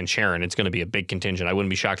see and Sharon. It's going to be a big contingent. I wouldn't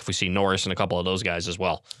be shocked if we see Norris and a couple of those guys as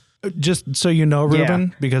well. Just so you know,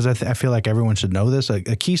 Ruben, because I feel like everyone should know this. A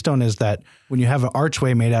keystone is that when you have an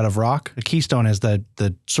archway made out of rock, a keystone is the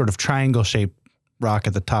sort of triangle-shaped rock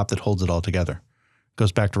at the top that holds it all together.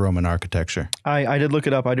 Goes back to Roman architecture. I did look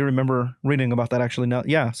it up. I do remember reading about that actually. Now,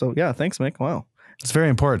 yeah. So yeah, thanks, Mick. Wow, It's very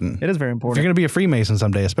important. it is very If important. you're going to be a Freemason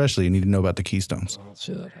someday, especially, you need to know about the keystones. I'll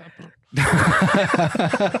see that happen.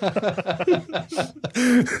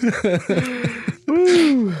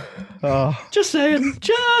 Just saying.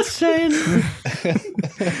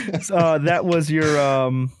 That was your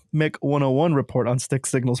Mick 101 report on Stick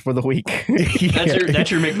Signals for the week.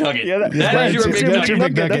 That's your McNugget. Yeah, that is your that's McNugget. your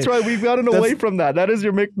McNugget. That's right. We've gotten away from that. That is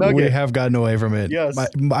your McNugget. We have gotten away from it. Yes.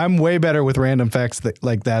 I'm way better with random facts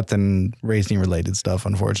like that than racing-related stuff,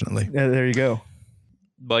 unfortunately. Yeah, there you go.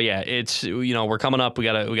 But yeah, it's, we're coming up. We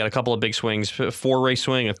got a couple of big swings, 4 race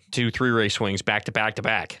swing, 2-3 race swings back to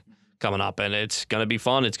back coming up, and it's going to be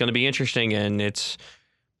fun. It's going to be interesting, and it's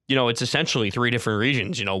essentially 3 different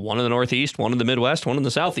regions. One in the Northeast, one in the Midwest, one in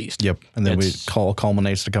the Southeast. Yep. And then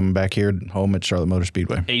culminates to coming back here home at Charlotte Motor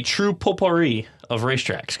Speedway. A true potpourri of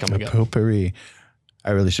racetracks coming up. Potpourri.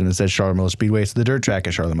 I really shouldn't have said Charlotte Motor Speedway. It's the dirt track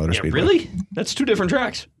at Charlotte Motor Speedway. Really? That's two different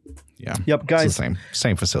tracks. Yeah. Yep, guys. It's the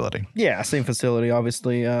same facility. Yeah, same facility.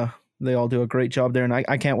 Obviously, they all do a great job there, and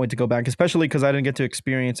I can't wait to go back, especially because I didn't get to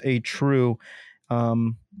experience a true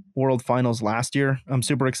World Finals last year. I'm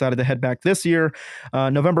super excited to head back this year.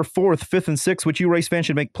 November 4th, 5th, and 6th, which you race fans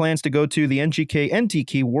should make plans to go to the NGK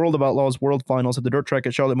NTK World of Outlaws World Finals at the dirt track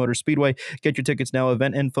at Charlotte Motor Speedway. Get your tickets now,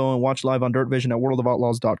 event info, and watch live on Dirt Vision at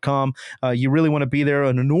worldofoutlaws.com. You really want to be there.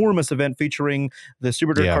 An enormous event featuring the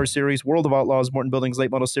Super Dirt Car Series, World of Outlaws, Morton Buildings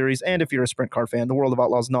Late Model Series, and if you're a sprint car fan, the World of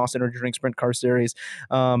Outlaws NOS Energy Drink Sprint Car Series.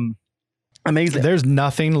 Amazing. There's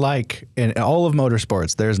nothing like in all of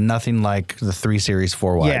motorsports. There's nothing like the 3 Series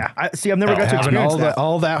 4 wide. Yeah, I've never got to experience that.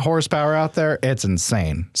 All that horsepower out there. It's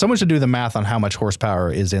insane. Someone should do the math on how much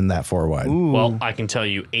horsepower is in that 4 wide. Ooh. Well, I can tell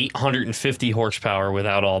you 850 horsepower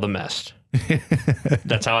without all the mess.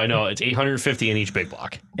 That's how I know it's 850 in each big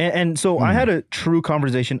block. And so I had a true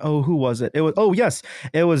conversation. Oh, who was it? It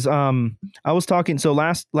was I was talking. So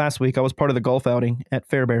last week I was part of the golf outing at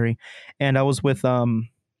Fairbury, and I was with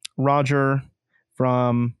Roger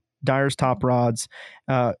from Dyer's Top Rods,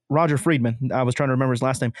 Roger Friedman. I was trying to remember his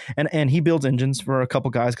last name, and he builds engines for a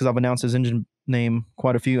couple guys because I've announced his engine name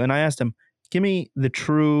quite a few. And I asked him, give me the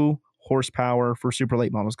true horsepower for super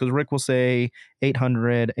late models, because Rick will say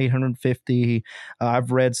 800, 850.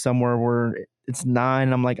 I've read somewhere where it's 9,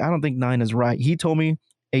 and I'm like, I don't think 9 is right. He told me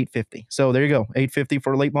 850. So there you go, 850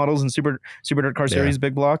 for late models and Super Dirt Car Series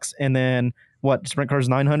big blocks, and then what, sprint cars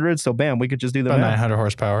 900. So bam, we could just do the About math. 900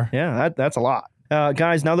 horsepower. Yeah, that's a lot.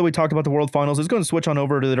 Guys, now that we talked about the World Finals, let's go and switch on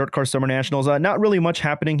over to the Dirt Car Summer Nationals. Not really much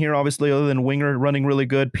happening here, obviously, other than Winger running really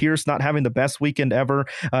good, Pierce not having the best weekend ever,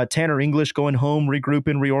 Tanner English going home,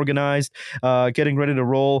 regrouping, reorganized, getting ready to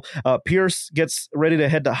roll. Pierce gets ready to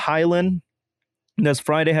head to Highland. This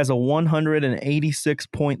Friday has a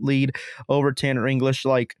 186-point lead over Tanner English.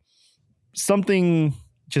 Like, something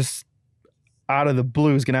just out of the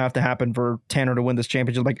blue is going to have to happen for Tanner to win this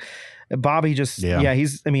championship. Like, Bobby just,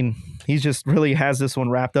 he just really has this one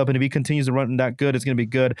wrapped up. And if he continues to run that good, it's going to be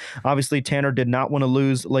good. Obviously, Tanner did not want to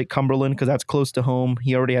lose Lake Cumberland because that's close to home.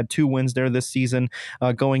 He already had 2 wins there this season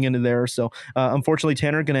going into there. So, unfortunately,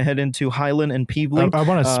 Tanner going to head into Highland and Peebly. I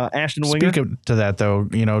want to Ashton Winger. speak to that, though.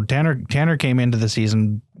 You know, Tanner came into the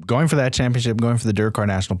season going for that championship, going for the Dirt Car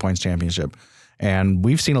National Points Championship. And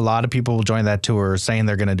we've seen a lot of people join that tour saying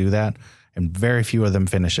they're going to do that, and very few of them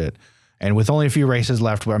finish it. And with only a few races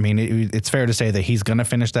left, I mean, it's fair to say that he's going to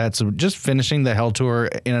finish that. So just finishing the Hell Tour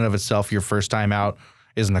in and of itself, your first time out,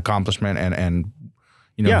 is an accomplishment. And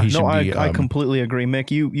you know, I completely agree,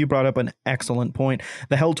 Mick. You brought up an excellent point.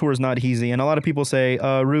 The Hell Tour is not easy, and a lot of people say,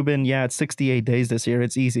 Ruben, it's 68 days this year,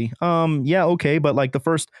 it's easy. Okay, but like the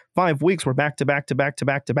first 5 weeks were back to back to back to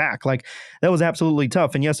back to back. Like, that was absolutely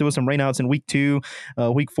tough. And yes, there was some rainouts in week 2,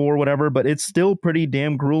 week 4, whatever, but it's still pretty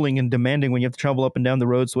damn grueling and demanding when you have to travel up and down the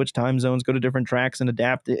road, switch time zones, go to different tracks, and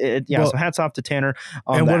adapt. So hats off to Tanner.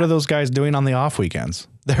 And what are those guys doing on the off weekends?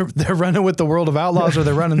 They're running with the World of Outlaws, or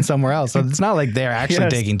they're running somewhere else. So it's not like they're actually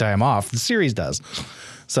taking time off. The series does.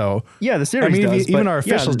 So the series does. Even our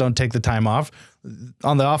officials don't take the time off.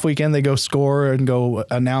 On the off weekend, they go score and go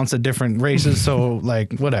announce at different races. So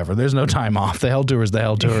like, whatever. There's no time off. The Hell Tour is the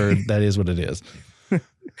Hell Tour. That is what it is.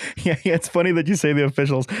 Yeah, it's funny that you say the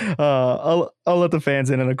officials. I'll let the fans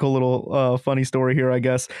in a cool little funny story here, I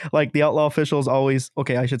guess. Like, the Outlaw officials always,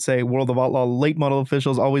 I should say World of Outlaw late model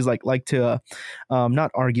officials always like to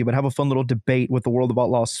not argue, but have a fun little debate with the World of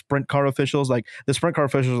Outlaw sprint car officials. Like, the sprint car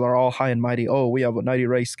officials are all high and mighty. Oh, we have a 90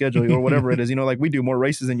 race schedule or whatever it is. You know, like, we do more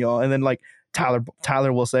races than y'all. And then like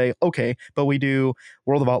Tyler will say, okay, but we do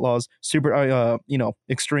World of Outlaws, Super,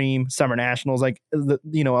 Extreme, Summer Nationals, like the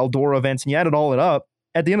Eldora events, and you add it all up.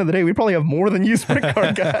 At the end of the day, we probably have more than you sprint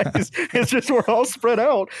car guys. It's just we're all spread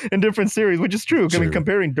out in different series, which is true. I mean,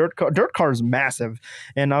 comparing dirt car is massive,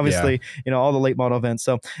 and obviously, all the late model events.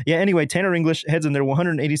 So anyway, Tanner English heads in there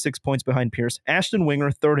 186 points behind Pierce. Ashton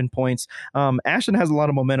Winger third in points. Ashton has a lot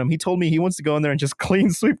of momentum. He told me he wants to go in there and just clean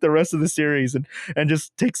sweep the rest of the series and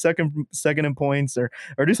just take second in points or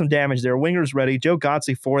do some damage there. Winger's ready. Joe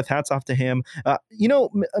Gotze fourth. Hats off to him.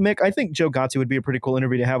 Mick, I think Joe Gotze would be a pretty cool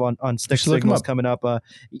interview to have on Stick Signals coming up.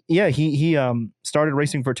 He started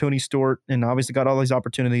racing for Tony Stewart and obviously got all these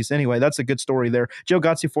opportunities. Anyway, that's a good story there. Joe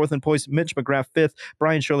Gotze fourth in points, Mitch McGrath fifth,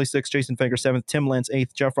 Brian Shirley sixth, Jason Fager seventh, Tim Lance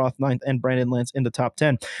eighth, Jeff Roth ninth, and Brandon Lance in the top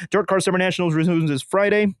 10. Dirt Car Summer Nationals resumes this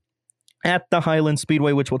Friday at the Highland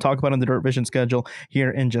Speedway, which we'll talk about on the Dirt Vision schedule here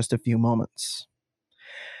in just a few moments.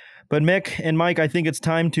 But Mick and Mike, I think it's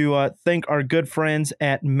time to thank our good friends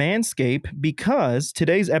at Manscaped, because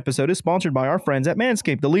today's episode is sponsored by our friends at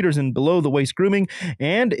Manscaped, the leaders in below-the-waist grooming,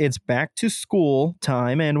 and it's back to school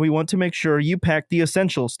time, and we want to make sure you pack the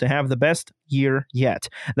essentials to have the best year yet.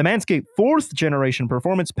 The Manscaped 4th Generation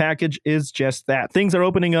Performance Package is just that. Things are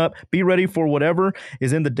opening up. Be ready for whatever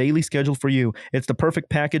is in the daily schedule for you. It's the perfect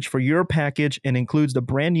package for your package and includes the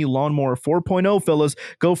brand new Lawnmower 4.0, fellas.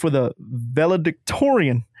 Go for the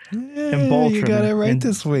valedictorian. And ball you got trimming. it right And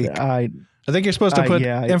this week. I think you're supposed to put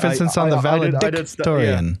emphasis on the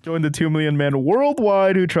valedictorian. Join the 2 million men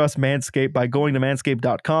worldwide who trust Manscaped by going to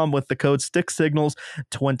manscaped.com with the code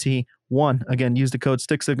StickSignals21. Again, use the code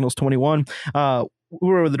StickSignals21. We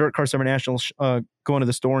were with the Dirt Car Summer Nationals going to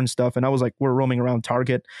the store and stuff, and I was like, we're roaming around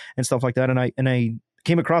Target and stuff like that, and I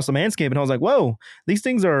came across the Manscaped, and I was like, whoa, these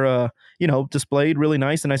things are displayed really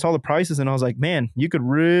nice, and I saw the prices, and I was like, man, you could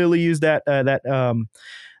really use that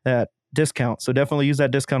discount. So definitely use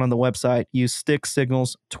that discount on the website. Use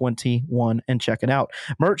StickSignals21 and check it out.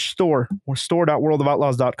 Merch store or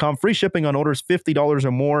store.worldofoutlaws.com. Free shipping on orders $50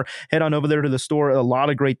 or more. Head on over there to the store. A lot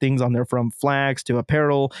of great things on there, from flags to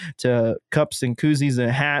apparel to cups and koozies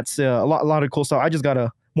and hats. A lot of cool stuff. I just got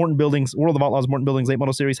a Morton Buildings, World of Outlaws Morton Buildings late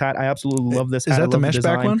model series hat. I absolutely love this hat. Is that the mesh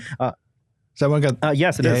back one? Is that one got?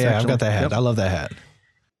 Yes, it is. Yeah, I've actually. got that hat. Yep. I love that hat.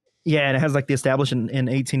 Yeah, and it has like the established in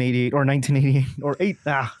 1888 or 1988 or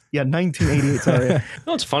 1988. Sorry.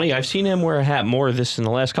 No, it's funny. I've seen him wear a hat more this in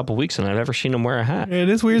the last couple of weeks than I've ever seen him wear a hat. It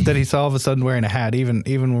is weird that he's all of a sudden wearing a hat, even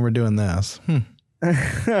when we're doing this.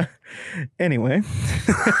 Anyway.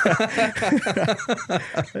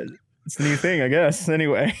 It's the new thing, I guess.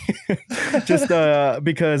 Anyway, just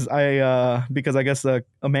because I guess a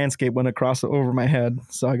Manscaped went across over my head,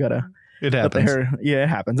 so I gotta. It happens. Yeah, it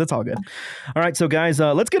happens. It's all good. All right, so guys,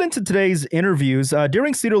 let's get into today's interviews.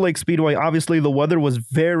 During Cedar Lake Speedway, obviously the weather was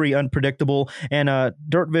very unpredictable, and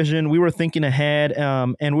Dirt Vision, we were thinking ahead,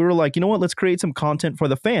 and we were like, you know what? Let's create some content for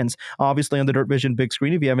the fans. Obviously, on the Dirt Vision big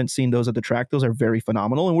screen, if you haven't seen those at the track, those are very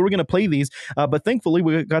phenomenal, and we were going to play these, but thankfully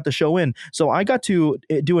we got the show in. So I got to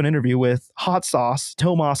do an interview with Hot Sauce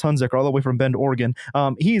Tomas Hunziker, all the way from Bend, Oregon.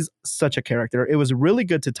 He's such a character. It was really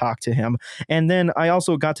good to talk to him, and then I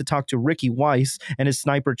also got to talk to Ricky Weiss and his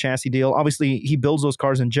Sniper chassis deal. Obviously, he builds those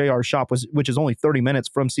cars in JR shop, which is only 30 minutes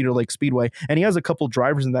from Cedar Lake Speedway, and he has a couple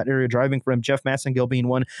drivers in that area driving for him, Jeff Massengill being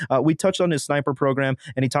one. We touched on his Sniper program,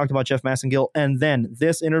 and he talked about Jeff Massengill, and then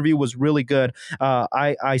this interview was really good.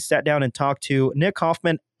 I sat down and talked to Nick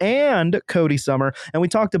Hoffman and Cody Summer, and we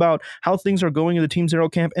talked about how things are going in the Team Zero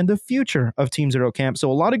camp and the future of Team Zero camp.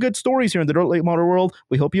 So a lot of good stories here in the Dirt Late Model world.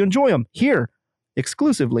 We hope you enjoy them here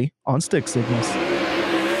exclusively on Stick Signals.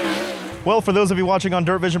 Well, for those of you watching on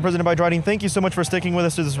Dirt Vision presented by Dryden, thank you so much for sticking with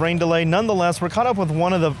us through this rain delay. Nonetheless, we're caught up with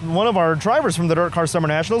one of our drivers from the Dirt Car Summer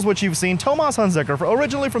Nationals, which you've seen, Tomas Hunziker,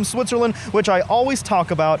 originally from Switzerland, which I always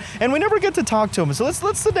talk about, and we never get to talk to him. So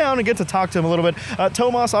let's sit down and get to talk to him a little bit.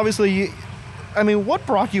 Tomas, obviously, what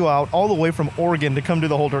brought you out all the way from Oregon to come do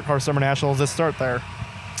the whole Dirt Car Summer Nationals? Let's start there.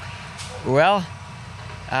 Well,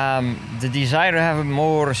 the desire to have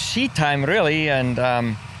more seat time, really, and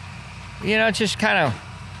just kind of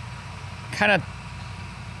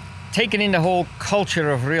taking in the whole culture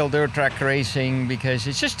of real dirt track racing, because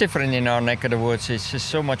it's just different in our neck of the woods. It's just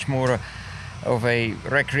so much more of a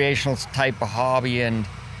recreational type of hobby, and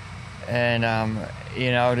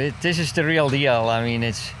this is the real deal. I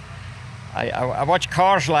mean, I watched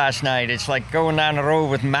Cars last night. It's like going down the road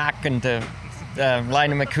with Mac and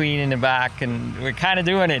Lightning McQueen in the back, and we're kind of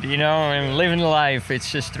doing it, and living the life.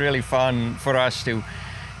 It's just really fun for us to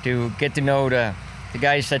get to know the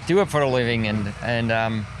guys that do it for a living, and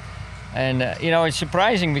it's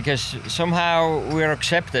surprising because somehow we're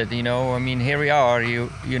accepted. Here we are.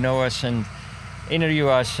 You know us and interview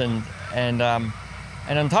us, and on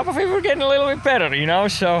top of it, we're getting a little bit better.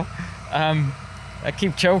 So I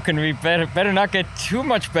keep joking. We better not get too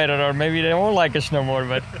much better, or maybe they won't like us no more.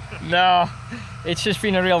 But no, it's just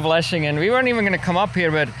been a real blessing. And we weren't even going to come up here,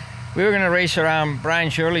 but we were going to race around Brian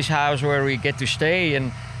Shirley's house where we get to stay,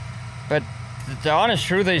 but the honest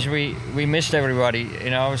truth is we missed everybody,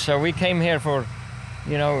 so we came here for,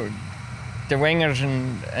 the wingers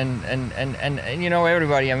and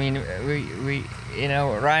everybody. I mean, we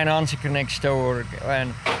Ryan Hunziker next door,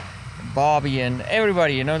 and Bobby and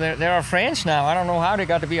everybody, they're our friends now. I don't know how they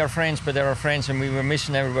got to be our friends, but they're our friends, and we were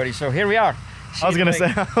missing everybody. So here we are. I was gonna say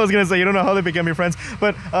you don't know how they become your friends,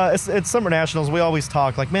 but it's Summer Nationals. We always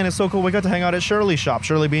talk like, man, it's so cool. We got to hang out at Shirley's shop.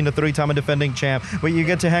 Shirley being the 3-time defending champ, but you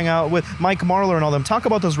get to hang out with Mike Marlar and all them. Talk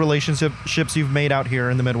about those relationships you've made out here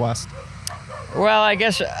in the Midwest. Well, I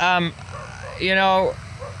guess I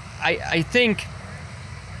think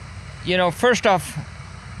first off,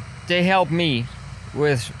 they help me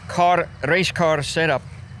with race car setup.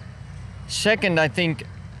 Second, I think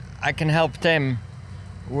I can help them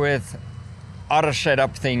with other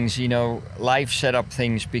setup things, life setup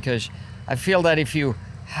things, because I feel that if you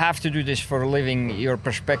have to do this for a living, your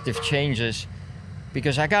perspective changes.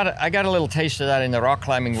 Because I got a little taste of that in the rock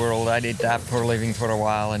climbing world. I did that for a living for a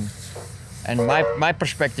while, and my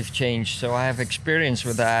perspective changed. So I have experience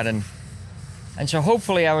with that, and so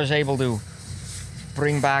hopefully I was able to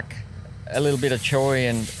bring back a little bit of joy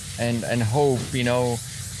and hope,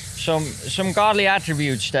 some godly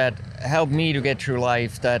attributes that help me to get through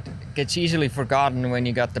life, that gets easily forgotten when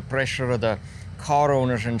you got the pressure of the car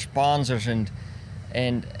owners and sponsors, and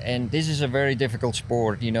this is a very difficult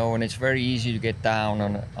sport, and it's very easy to get down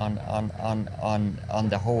on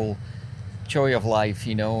the whole joy of life,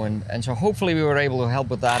 and so hopefully we were able to help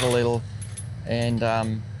with that a little,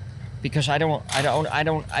 and because I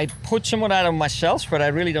put some of that on myself, but I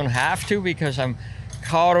really don't have to, because I'm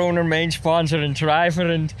car owner, main sponsor, and driver,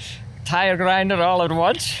 and tire grinder all at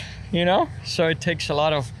once, so it takes a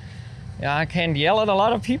lot of, I can't yell at a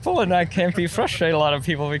lot of people, and I can't be frustrated a lot of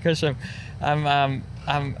people, because I'm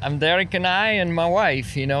Derek and I and my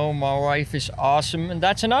wife. My wife is awesome, and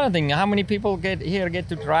that's another thing. How many people get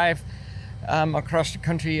to drive across the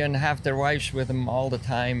country and have their wives with them all the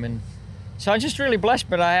time? And so I'm just really blessed.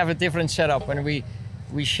 But I have a different setup, and we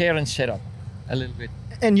share and set up a little bit.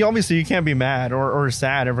 And you can't be mad or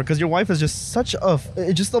sad ever, because your wife is just such a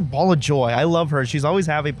ball of joy. I love her. She's always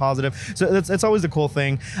happy, positive. So it's always the cool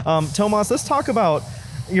thing. Tomas, let's talk about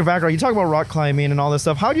your background. You talk about rock climbing and all this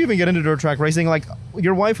stuff. How do you even get into dirt track racing? Like,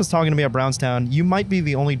 your wife was talking to me at Brownstown. You might be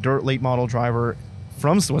the only dirt late model driver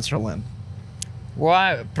from Switzerland. Well,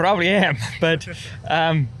 I probably am, but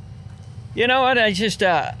you know what? I just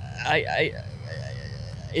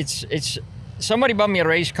it's somebody bought me a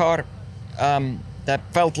race car that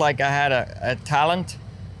felt like I had a talent.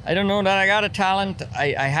 I don't know that I got a talent.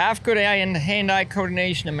 I have good hand-eye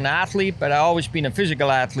coordination. I'm an athlete, but I've always been a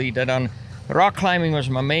physical athlete. Rock climbing was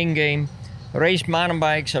my main game. I raced mountain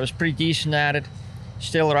bikes. I was pretty decent at it.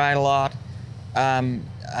 Still ride a lot.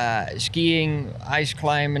 Skiing, ice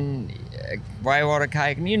climbing, whitewater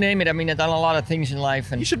kayaking, you name it. I mean, I've done a lot of things in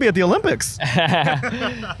life. And you should be at the Olympics.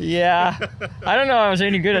 Yeah. I don't know if I was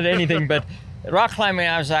any good at anything, but rock climbing,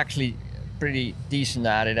 I was actually pretty decent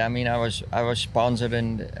at it. I mean, I was sponsored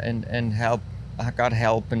and help. I got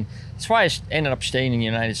help, and that's why I ended up staying in the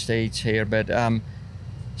United States here. But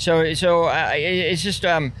so it's just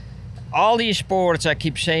all these sports I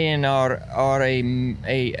keep saying are a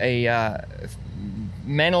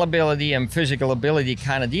mental ability and physical ability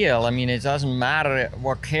kind of deal. I mean, it doesn't matter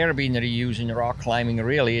what carabiner you use in rock climbing,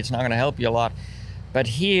 really. It's not going to help you a lot. But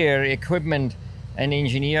here, equipment and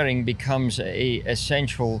engineering becomes a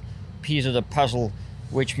essential piece of the puzzle,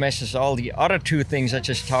 which messes all the other two things I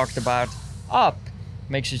just talked about up.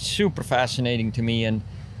 Makes it super fascinating to me, and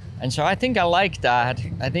so I think I like that.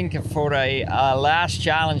 I think for a last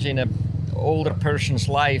challenge in an older person's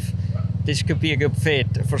life, this could be a good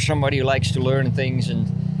fit for somebody who likes to learn things, and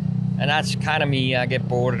that's kind of me. I get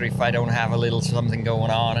bored if I don't have a little something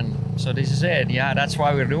going on, and so this is it. Yeah, that's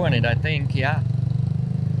why we're doing it, I think. Yeah.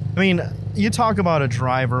 I mean, you talk about a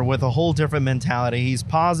driver with a whole different mentality. He's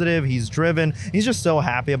positive, he's driven, he's just so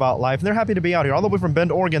happy about life. And they're happy to be out here, all the way from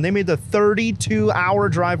Bend, Oregon. They made the 32-hour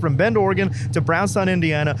drive from Bend, Oregon to Brownstown,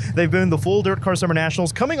 Indiana. They've been the full Dirt Car Summer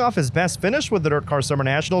Nationals, coming off his best finish with the Dirt Car Summer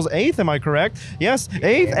Nationals. 8th, am I correct? Yes,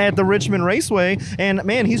 8th at the Richmond Raceway. And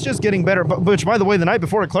man, he's just getting better. Which, by the way, the night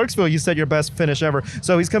before at Clarksville, you said your best finish ever.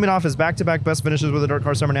 So he's coming off his back-to-back best finishes with the Dirt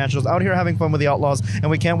Car Summer Nationals, out here having fun with the Outlaws. And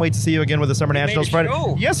we can't wait to see you again with the Summer Nationals Friday.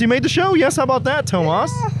 Yes, you made the show. Yes, how about that,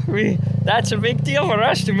 Tomas? Yeah, that's a big deal for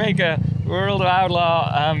us to make a World of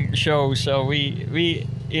Outlaw show. So we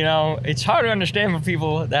it's hard to understand for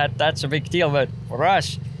people that that's a big deal, but for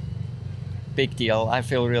us, big deal. I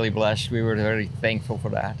feel really blessed. We were very thankful for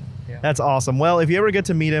that. Yeah. That's awesome. Well, if you ever get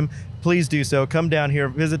to meet him, please do so. Come down here,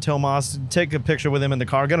 visit Tomas, take a picture with him in the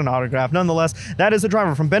car, get an autograph. Nonetheless, that is a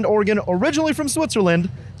driver from Bend, Oregon, originally from Switzerland,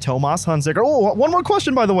 Tomas Hunziker. Oh, one more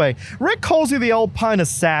question, by the way. Rick calls you the Alpine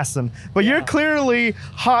Assassin, but you're clearly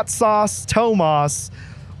Hot Sauce Tomas.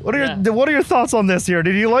 What are your thoughts on this here?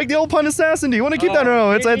 Did you like the Alpine Assassin? Do you want to keep that?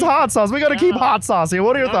 No, it's Hot Sauce. We got to keep Hot Sauce here.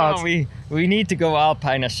 What are your thoughts? No, we need to go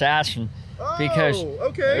Alpine Assassin because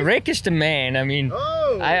Rick is the man. I mean,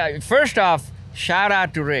 first off, shout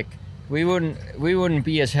out to Rick. We wouldn't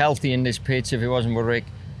be as healthy in this pits if it wasn't for Rick.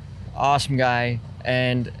 Awesome guy.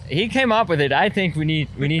 And he came up with it. I think we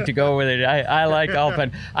need to go with it. I like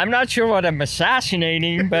Alpine. I'm not sure what I'm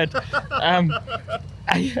assassinating, but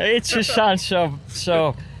it just sounds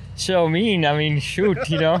so so mean. I mean, shoot,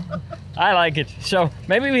 I like it. So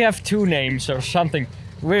maybe we have 2 names or something.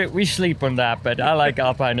 We sleep on that, but I like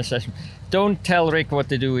Alpine Assessment. Don't tell Rick what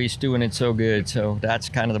to do. He's doing it so good. So that's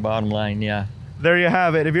kind of the bottom line, yeah. There you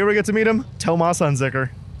have it. If you ever get to meet him, Tomas Unzicker.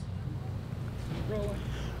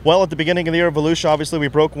 Well, at the beginning of the year of Volusia, obviously we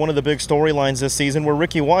broke one of the big storylines this season where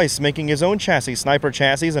Ricky Weiss making his own chassis, Sniper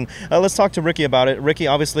chassis, and let's talk to Ricky about it. Ricky,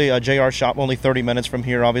 obviously JR shop only 30 minutes from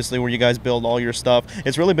here, obviously, where you guys build all your stuff.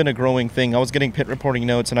 It's really been a growing thing. I was getting pit reporting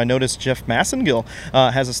notes, and I noticed Jeff Massengill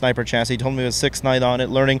has a Sniper chassis. He told me it was 6th night on it,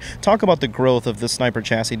 learning. Talk about the growth of the Sniper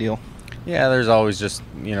chassis deal. Yeah, there's always just,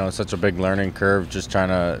 such a big learning curve, just trying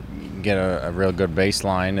to get a real good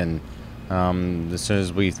baseline, and as soon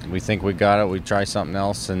as we think we got it, we try something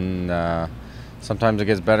else, and sometimes it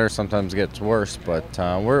gets better, sometimes it gets worse. But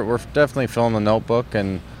we're definitely filling the notebook,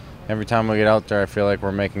 and every time we get out there, I feel like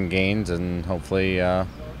we're making gains, and hopefully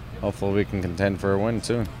we can contend for a win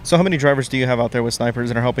soon. So how many drivers do you have out there with Snipers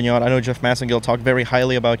that are helping you out? I know Jeff Massengill talked very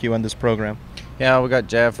highly about you in this program. Yeah, we got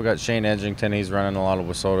Jeff, we got Shane Edgington. He's running a lot of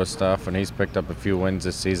Wissota stuff, and he's picked up a few wins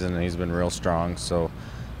this season, and he's been real strong. So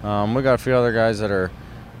we got a few other guys that are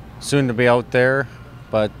soon to be out there,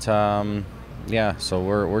 but yeah, so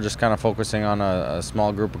we're just kind of focusing on a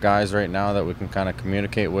small group of guys right now that we can kind of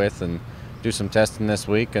communicate with and do some testing this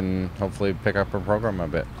week and hopefully pick up our program a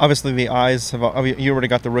bit. Obviously the eyes have, you already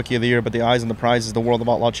got the Rookie of the Year, but the eyes and the prize is the World of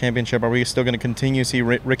Outlaw Championship. Are we still going to continue to see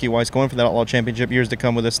Ricky Weiss going for that Outlaw Championship years to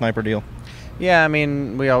come with this Sniper deal? Yeah, I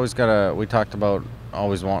mean, we talked about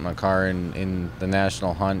always wanting a car in the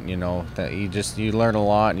national hunt, that you learn a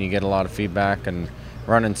lot and you get a lot of feedback, and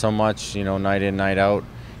running so much, night in, night out,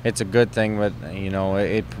 it's a good thing, but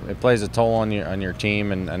it plays a toll on your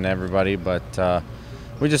team and everybody. But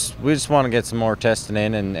we just want to get some more testing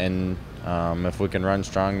in, and if we can run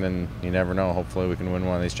strong, then you never know. Hopefully we can win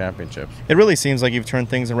one of these championships. It really seems like you've turned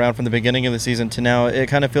things around from the beginning of the season to now. It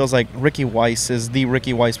kind of feels like Ricky Weiss is the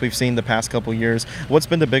Ricky Weiss we've seen the past couple years. What's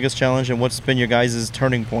been the biggest challenge, and what's been your guys'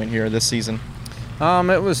 turning point here this season?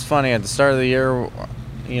 It was funny at the start of the year.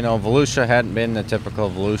 Volusia hadn't been the typical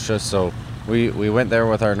Volusia, so we went there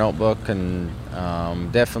with our notebook, and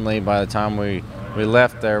definitely by the time we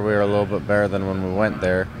left there, we were a little bit better than when we went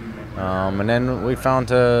there. And then we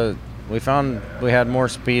found we had more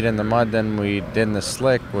speed in the mud than we did in the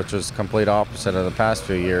slick, which was complete opposite of the past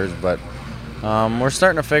few years. But we're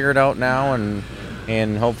starting to figure it out now,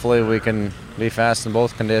 and hopefully we can be fast in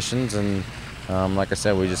both conditions. And like I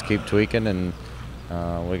said, we just keep tweaking, and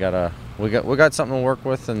we got something to work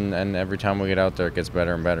with, and every time we get out there, it gets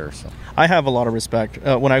better and better. So I have a lot of respect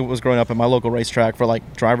when I was growing up at my local racetrack for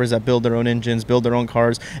drivers that build their own engines, build their own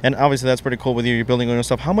cars, and obviously that's pretty cool with you. You're building your own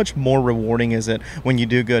stuff. How much more rewarding is it when you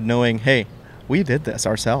do good, knowing, hey, we did this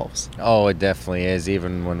ourselves? Oh, it definitely is.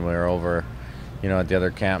 Even when we were over, at the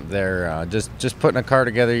other camp there, just putting a car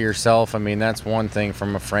together yourself. I mean, that's one thing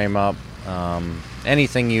from a frame up.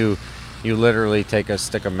 Anything you literally take a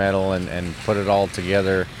stick of metal and put it all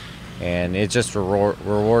together. And it's just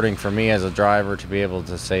rewarding for me as a driver to be able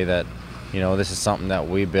to say that, this is something that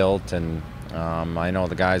we built. And I know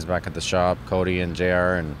the guys back at the shop, Cody and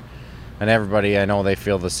JR and everybody, I know they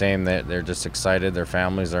feel the same. That they're just excited. Their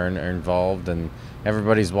families are involved, and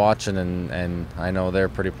everybody's watching, and I know they're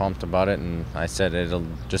pretty pumped about it. And I said it'll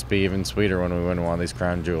just be even sweeter when we win one of these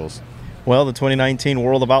crown jewels. Well, the 2019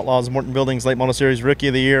 World of Outlaws Morton Buildings Late Model Series Rookie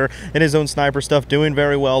of the Year in his own Sniper stuff, doing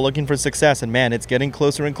very well, looking for success, and man, it's getting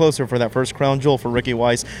closer and closer for that first crown jewel for Ricky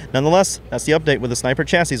Weiss. Nonetheless, that's the update with the Sniper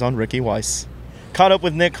chassis on Ricky Weiss. Caught up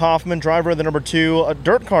with Nick Hoffman, driver of the number 2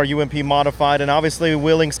 dirt car UMP modified, and obviously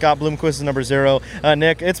wheeling Scott Bloomquist is number 0.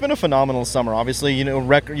 Nick, it's been a phenomenal summer. Obviously,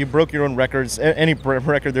 you broke your own records, any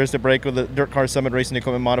record there is to break with the Dirt Car Summit Racing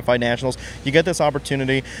Equipment Modified Nationals. You get this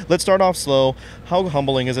opportunity. Let's start off slow. How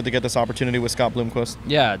humbling is it to get this opportunity with Scott Bloomquist?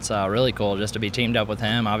 Yeah, it's really cool just to be teamed up with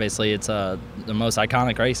him. Obviously, it's the most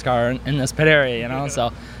iconic race car in this pit area,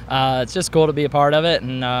 so it's just cool to be a part of it,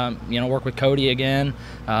 and work with Cody again.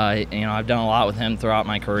 I've done a lot with him throughout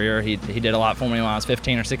my career. He did a lot for me when I was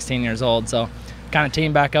 15 or 16 years old, so kind of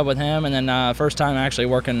teamed back up with him. And then first time actually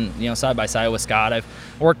working side by side with Scott. I've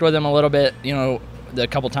worked with him a little bit, the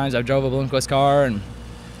couple times I've drove a Bloomquist car, and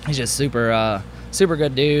he's just super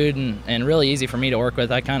good dude, and really easy for me to work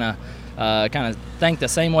with. I kind of think the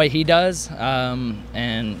same way he does, and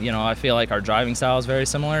I feel like our driving style is very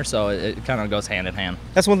similar, so it kind of goes hand in hand.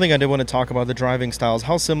 That's one thing I did want to talk about, the driving styles.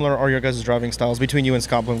 How similar are your guys' driving styles between you and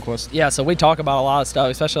Scott Bloomquist? Yeah, so we talk about a lot of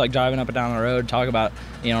stuff, especially like driving up and down the road, talk about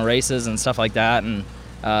races and stuff like that, and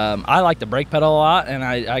I like the brake pedal a lot, and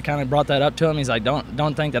I kind of brought that up to him. He's like,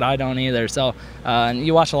 don't think that I don't either. So, and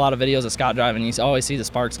you watch a lot of videos of Scott driving, you always see the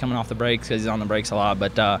sparks coming off the brakes because he's on the brakes a lot.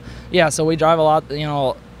 But yeah, so we drive a lot,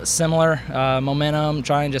 similar momentum,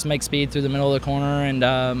 try and just make speed through the middle of the corner and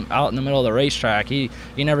out in the middle of the racetrack. You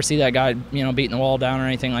never see that guy, beating the wall down or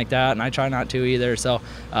anything like that, and I try not to either. So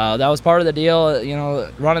that was part of the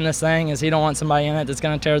deal. Running this thing is he don't want somebody in it that's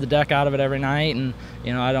going to tear the deck out of it every night, and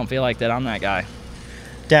I don't feel like that I'm that guy.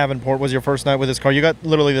 Davenport was your first night with this car. You got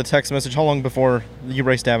literally the text message. How long before you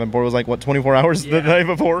raced Davenport? It was like, what, 24 hours the night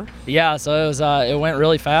before? Yeah, so it went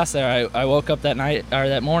really fast there. I woke up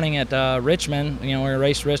that morning at Richmond. We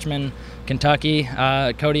raced Richmond, Kentucky.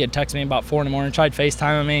 Cody had texted me about 4 in the morning, tried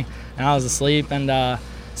FaceTiming me, and I was asleep. And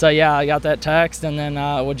so, yeah, I got that text, and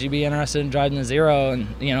then would you be interested in driving the Zero? And,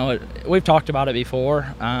 we've talked about it before,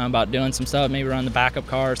 about doing some stuff, maybe run the backup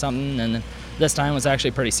car or something, and this time was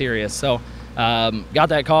actually pretty serious. So got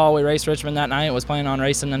that call. We raced Richmond that night. Was planning on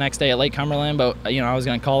racing the next day at Lake Cumberland, but I was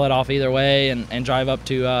going to call it off either way and drive up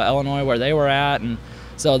to Illinois where they were at. And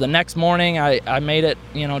so the next morning I made it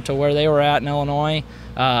to where they were at in Illinois.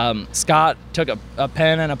 Scott took a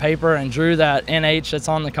pen and a paper and drew that NH that's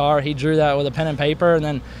on the car. He drew that with a pen and paper, and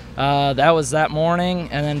then that was that morning.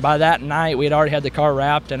 And then by that night we had already had the car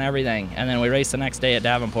wrapped and everything, and then we raced the next day at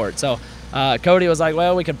Davenport. So Cody was like,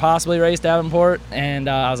 well, we could possibly race Davenport, and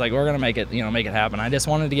I was like, we're gonna make it happen. I just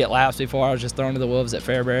wanted to get laps before I was just thrown to the wolves at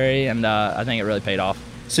Fairbury, and I think it really paid off.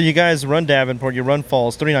 So you guys run Davenport, you run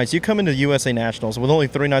Falls, 3 nights. You come into the USA Nationals with only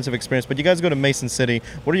 3 nights of experience, but you guys go to Mason City.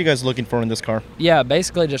 What are you guys looking for in this car? Yeah,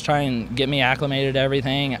 basically just try and get me acclimated to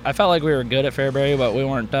everything. I felt like we were good at Fairbury, but we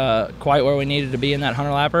weren't quite where we needed to be in that 100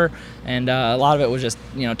 lapper, and a lot of it was just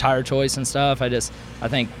tire choice and stuff. I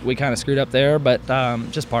think we kind of screwed up there, but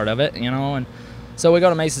just part of it, and so we go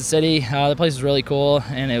to Mason City. The place is really cool,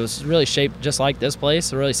 and it was really shaped just like this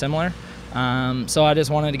place, really similar. So I just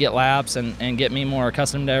wanted to get laps and get me more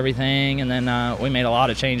accustomed to everything, and then we made a lot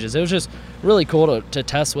of changes. It was just really cool to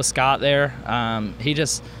test with Scott there.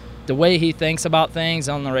 The way he thinks about things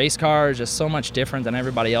on the race car is just so much different than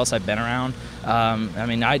everybody else I've been around. I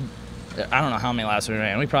don't know how many laps we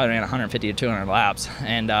ran. We probably ran 150 to 200 laps,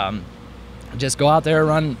 and just go out there,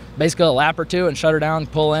 run basically a lap or two and shut her down,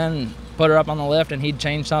 pull in, put her up on the lift, and he'd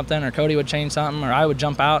change something, or Cody would change something, or I would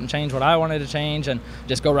jump out and change what I wanted to change and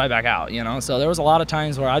just go right back out, So there was a lot of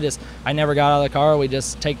times where I never got out of the car. We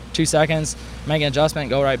just take 2 seconds, make an adjustment,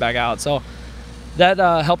 go right back out. So that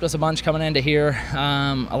helped us a bunch coming into here.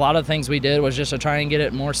 A lot of the things we did was just to try and get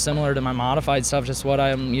it more similar to my modified stuff, just what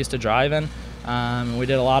I'm used to driving. We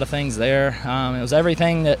did a lot of things there. It was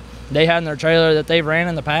everything that they had in their trailer that they've ran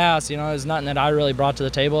in the past. It was nothing that I really brought to the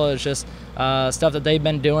table. It was just stuff that they've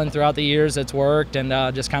been doing throughout the years that's worked, and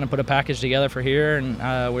just kind of put a package together for here, and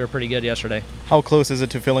we were pretty good yesterday. How close is it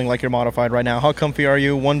to feeling like you're modified right now? How comfy are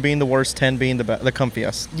you? 1 being the worst, 10 being the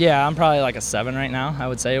comfiest? Yeah, I'm probably like a 7 right now, I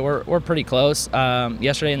would say. We're pretty close.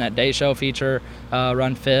 Yesterday in that day show feature,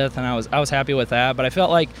 run 5th, and I was happy with that, but I felt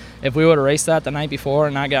like if we would have raced that the night before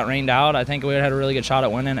and not got rained out, I think we would have had a really good shot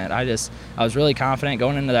at winning it. I was really confident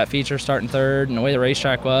going into that feature, starting 3rd, and the way the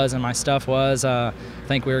racetrack was and my stuff was, I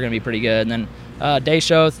think we were going to be pretty good. And then day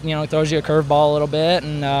show, throws you a curveball a little bit,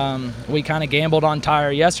 and we kind of gambled on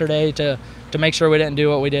tire yesterday to make sure we didn't do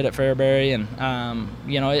what we did at Fairbury, and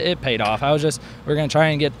it paid off. We're going to try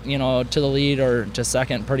and get to the lead or to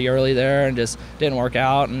 2nd pretty early there, and just didn't work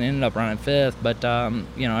out and ended up running 5th. But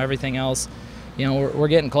everything else, we're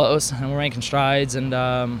getting close and we're making strides, and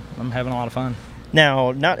I'm having a lot of fun.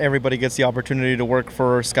 Now, not everybody gets the opportunity to work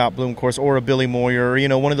for Scott Bloom, of course, or a Billy Moyer,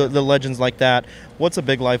 or, one of the legends like that. What's a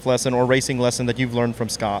big life lesson or racing lesson that you've learned from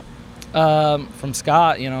Scott? From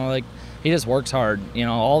Scott, he just works hard.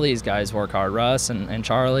 All these guys work hard. Russ and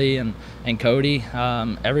Charlie and Cody.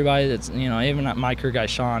 Everybody that's, even my crew guy,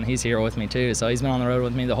 Sean, he's here with me too. So he's been on the road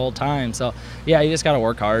with me the whole time. So, yeah, you just got to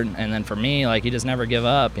work hard. And then for me, you just never give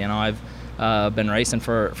up. I've been racing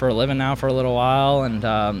for a living now for a little while,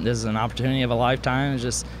 and this is an opportunity of a lifetime. It's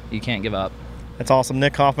just, you can't give up. That's awesome.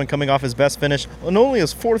 Nick Hoffman coming off his best finish and only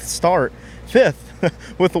his 4th start, 5th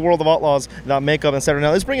with the World of Outlaws makeup and Saturday.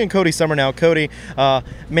 Now let's bring in Cody Summer now. Cody,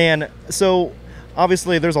 so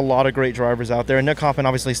obviously there's a lot of great drivers out there, and Nick Hoffman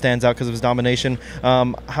obviously stands out because of his domination.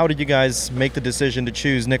 How did you guys make the decision to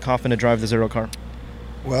choose Nick Hoffman to drive the Zero car?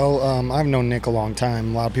 Well, I've known Nick a long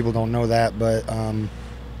time. A lot of people don't know that, but I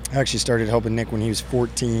actually started helping Nick when he was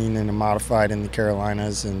 14 in a modified in the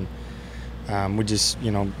Carolinas, and we just,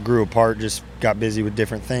 grew apart, just got busy with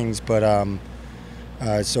different things. But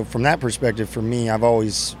so from that perspective, for me, I've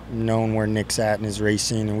always known where Nick's at in his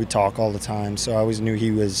racing, and we talk all the time. So I always knew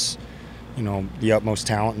he was the utmost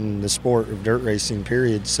talent in the sport of dirt racing,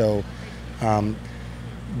 period. So,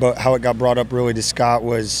 but how it got brought up really to Scott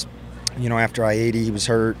was, after I-80, he was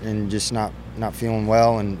hurt and just not feeling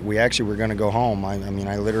well, and we actually were going to go home. I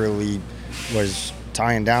literally was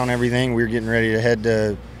tying down everything. We were getting ready to head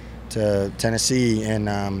to Tennessee,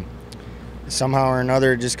 and somehow or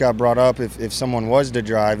another it just got brought up. If someone was to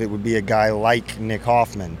drive, it would be a guy like Nick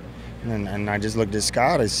Hoffman. And I just looked at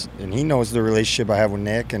Scott, and he knows the relationship I have with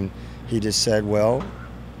Nick, and he just said, well,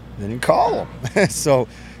 then call him. So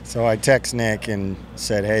I text Nick and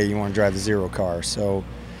said, hey, you want to drive the Zero car? So,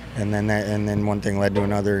 and then one thing led to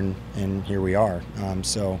another, and here we are.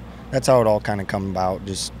 So that's how it all kind of come about.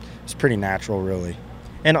 Just it's pretty natural, really.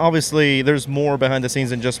 And obviously, there's more behind the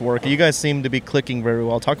scenes than just work. You guys seem to be clicking very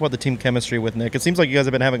well. Talk about the team chemistry with Nick. It seems like you guys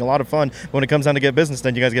have been having a lot of fun. But when it comes down to get business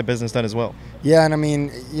done, you guys get business done as well. Yeah,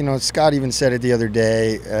 and Scott even said it the other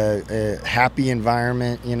day, a happy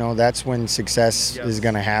environment, that's when success is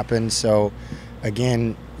going to happen. So,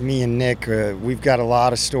 again, me and Nick, we've got a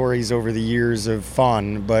lot of stories over the years of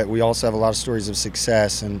fun, but we also have a lot of stories of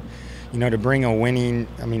success. And, to bring a winning,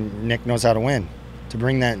 Nick knows how to win. To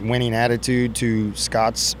bring that winning attitude to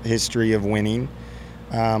Scott's history of winning,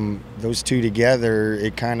 those two together,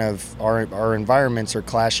 it kind of, our environments are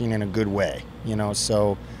clashing in a good way,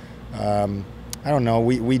 So, I don't know.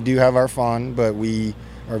 We do have our fun, but we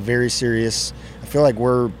are very serious. I feel like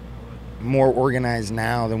we're more organized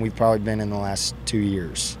now than we've probably been in the last 2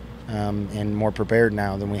 years, and more prepared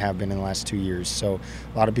now than we have been in the last 2 years. So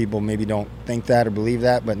a lot of people maybe don't think that or believe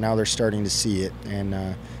that, but now they're starting to see it,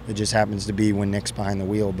 and it just happens to be when Nick's behind the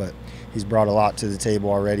wheel, but he's brought a lot to the table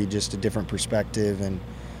already, just a different perspective, and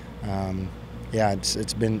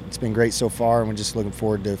it's been great so far, and we're just looking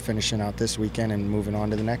forward to finishing out this weekend and moving on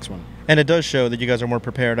to the next one. And it does show that you guys are more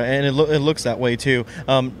prepared, and it looks that way too.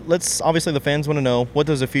 Obviously the fans want to know, what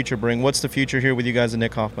does the future bring? What's the future here with you guys and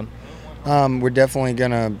Nick Hoffman? We're definitely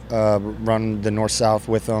going to run the North-South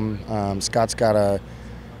with him. Scott's got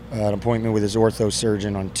an appointment with his ortho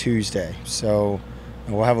surgeon on Tuesday, so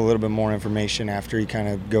we'll have a little bit more information after he kind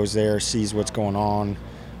of goes there, sees what's going on,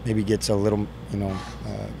 maybe gets a little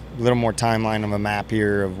more timeline of a map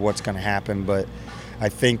here of what's going to happen. But I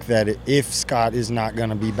think that if Scott is not going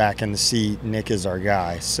to be back in the seat, Nick is our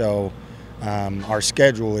guy. So our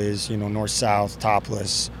schedule is, North-South,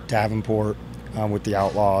 Topless, Davenport with the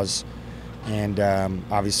Outlaws, and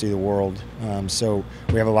obviously the World. So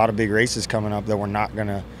we have a lot of big races coming up that we're not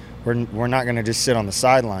gonna just sit on the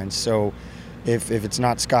sidelines. So if it's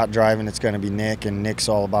not Scott driving, it's going to be Nick, and Nick's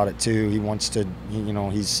all about it too. He wants to,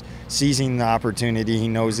 he's seizing the opportunity. He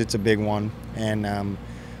knows it's a big one, and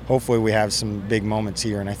hopefully we have some big moments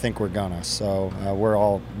here, and I think we're gonna. So we're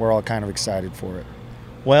all kind of excited for it.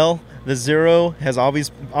 Well, the Zero has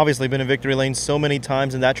obviously been in victory lane so many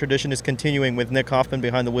times, and that tradition is continuing with Nick Hoffman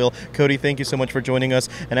behind the wheel. Cody, thank you so much for joining us.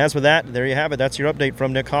 And as for that, there you have it. That's your update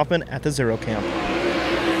from Nick Hoffman at the Zero Camp.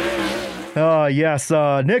 Yes,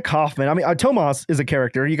 Nick Hoffman. Tomas is a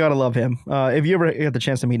character. You got to love him. If you ever get the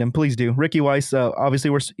chance to meet him, please do. Ricky Weiss,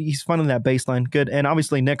 obviously, he's fun in that baseline. Good. And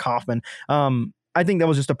obviously, Nick Hoffman. I think that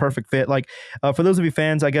was just a perfect fit. Like, for those of you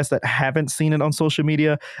fans, I guess, that haven't seen it on social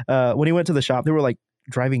media, when he went to the shop, they were like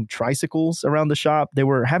driving tricycles around the shop. They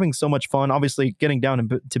were having so much fun, obviously getting down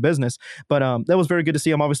to business. But that was very good to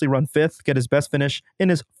see him obviously run fifth, get his best finish in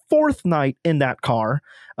his fourth night in that car,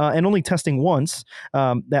 and only testing once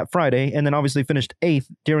that Friday, and then obviously finished eighth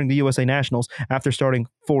during the USA Nationals after starting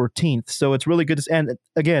 14th. So it's really good to see. And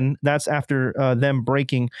again, that's after them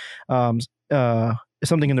breaking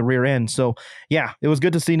something in the rear end. So yeah, it was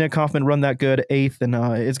good to see Nick Hoffman run that good, eighth, and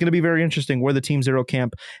it's going to be very interesting where the Team Zero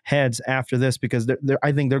camp heads after this, because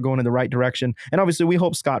I think they're going in the right direction. And obviously we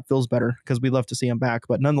hope Scott feels better, because we love to see him back.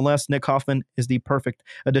 But nonetheless, Nick Hoffman is the perfect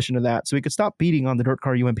addition to that. So we could stop beating on the Dirt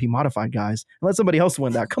Car UMP modified guys and let somebody else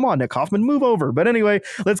win that. Come on, Nick Hoffman, move over. But anyway,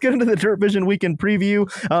 let's get into the Dirt Vision weekend preview.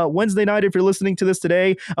 Wednesday night, if you're listening to this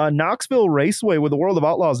today, Knoxville Raceway with the World of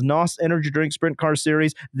Outlaws NOS Energy Drink Sprint Car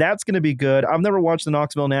Series. That's going to be good. I've never watched the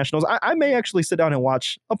Knoxville Nationals. I may actually sit down and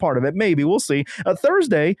watch a part of it. Maybe. We'll see.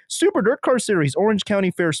 Thursday, Super Dirt Car Series, Orange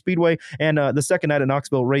County Fair Speedway, and the second night at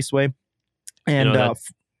Knoxville Raceway. And go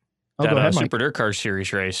ahead, Super Dirt Car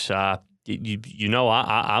Series race, I'm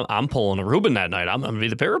pulling a Ruben that night. I'm going to be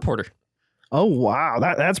the pit reporter. Oh, wow.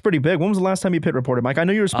 That's pretty big. When was the last time you pit reported, Mike? I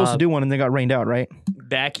know you were supposed to do one and they got rained out, right?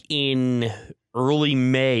 Back in early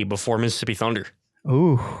May before Mississippi Thunder.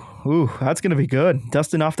 Ooh, that's going to be good.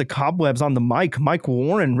 Dusting off the cobwebs on the mic. Mike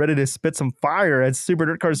Warren ready to spit some fire at Super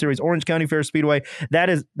Dirt Car Series, Orange County Fair Speedway.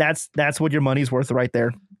 That's what your money's worth right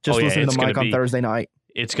there. Just listen to the mic on Thursday night.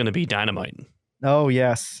 It's going to be dynamite. Oh,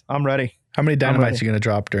 yes. I'm ready. How many dynamites are you going to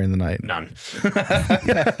drop during the night? None.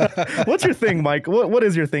 What's your thing, Mike? What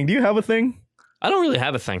is your thing? Do you have a thing? I don't really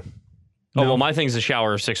have a thing. No. Oh, well, my thing's a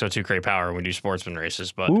shower of 602 crate power when we do sportsman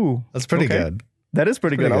races, but Ooh, That's pretty okay. good. That is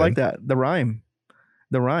pretty good. Pretty I like good. that. The rhyme.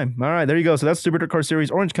 All right, there you go. So that's Super Dirt Car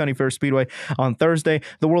Series, Orange County Fair Speedway on Thursday.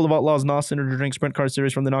 The World of Outlaws NOS Energy Drink Sprint Car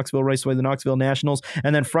Series from the Knoxville Raceway, the Knoxville Nationals.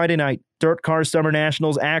 And then Friday night, Dirt Car Summer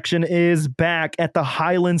Nationals action is back at the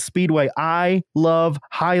Highland Speedway. I love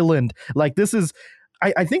Highland. Like, this is...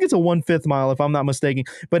 I think it's a 1/5 mile, if I'm not mistaken,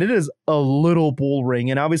 but it is a little bull ring.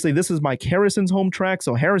 And obviously, this is Mike Harrison's home track,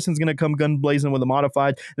 so Harrison's going to come gun blazing with a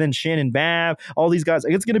modified. Then Shannon Babb, all these guys.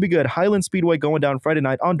 It's going to be good. Highland Speedway going down Friday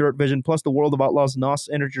night on Dirt Vision, plus the World of Outlaws NOS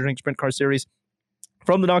Energy Drink Sprint Car Series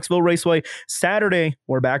from the Knoxville Raceway. Saturday,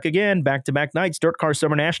 we're back again, back-to-back nights, Dirt Car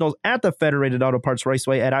Summer Nationals at the Federated Auto Parts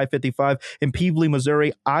Raceway at I-55 in Peevely,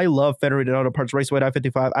 Missouri. I love Federated Auto Parts Raceway at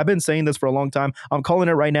I-55. I've been saying this for a long time. I'm calling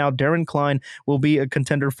it right now. Darren Klein will be a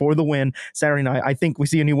contender for the win Saturday night. I think we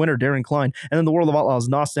see a new winner, Darren Klein. And then the World of Outlaws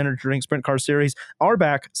NOS Energy Drink Sprint Car Series are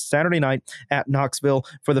back Saturday night at Knoxville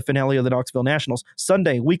for the finale of the Knoxville Nationals.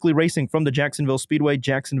 Sunday, weekly racing from the Jacksonville Speedway,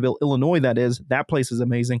 Jacksonville, Illinois, that is. That place is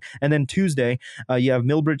amazing. And then Tuesday, you have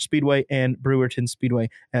Millbridge Speedway and Brewerton Speedway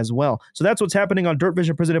as well. So that's what's happening on Dirt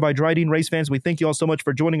Vision presented by Dryden. Race fans, we thank you all so much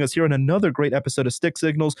for joining us here on another great episode of Stick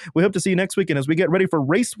Signals. We hope to see you next weekend as we get ready for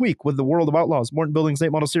Race Week with the World of Outlaws, Morton Buildings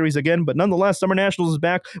Late Model Series again. But nonetheless, Summer Nationals is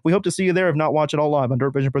back. We hope to see you there. If not, watch it all live on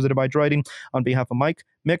Dirt Vision presented by Dryden. On behalf of Mike,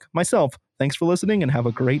 Mick, myself, thanks for listening and have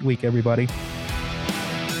a great week, everybody.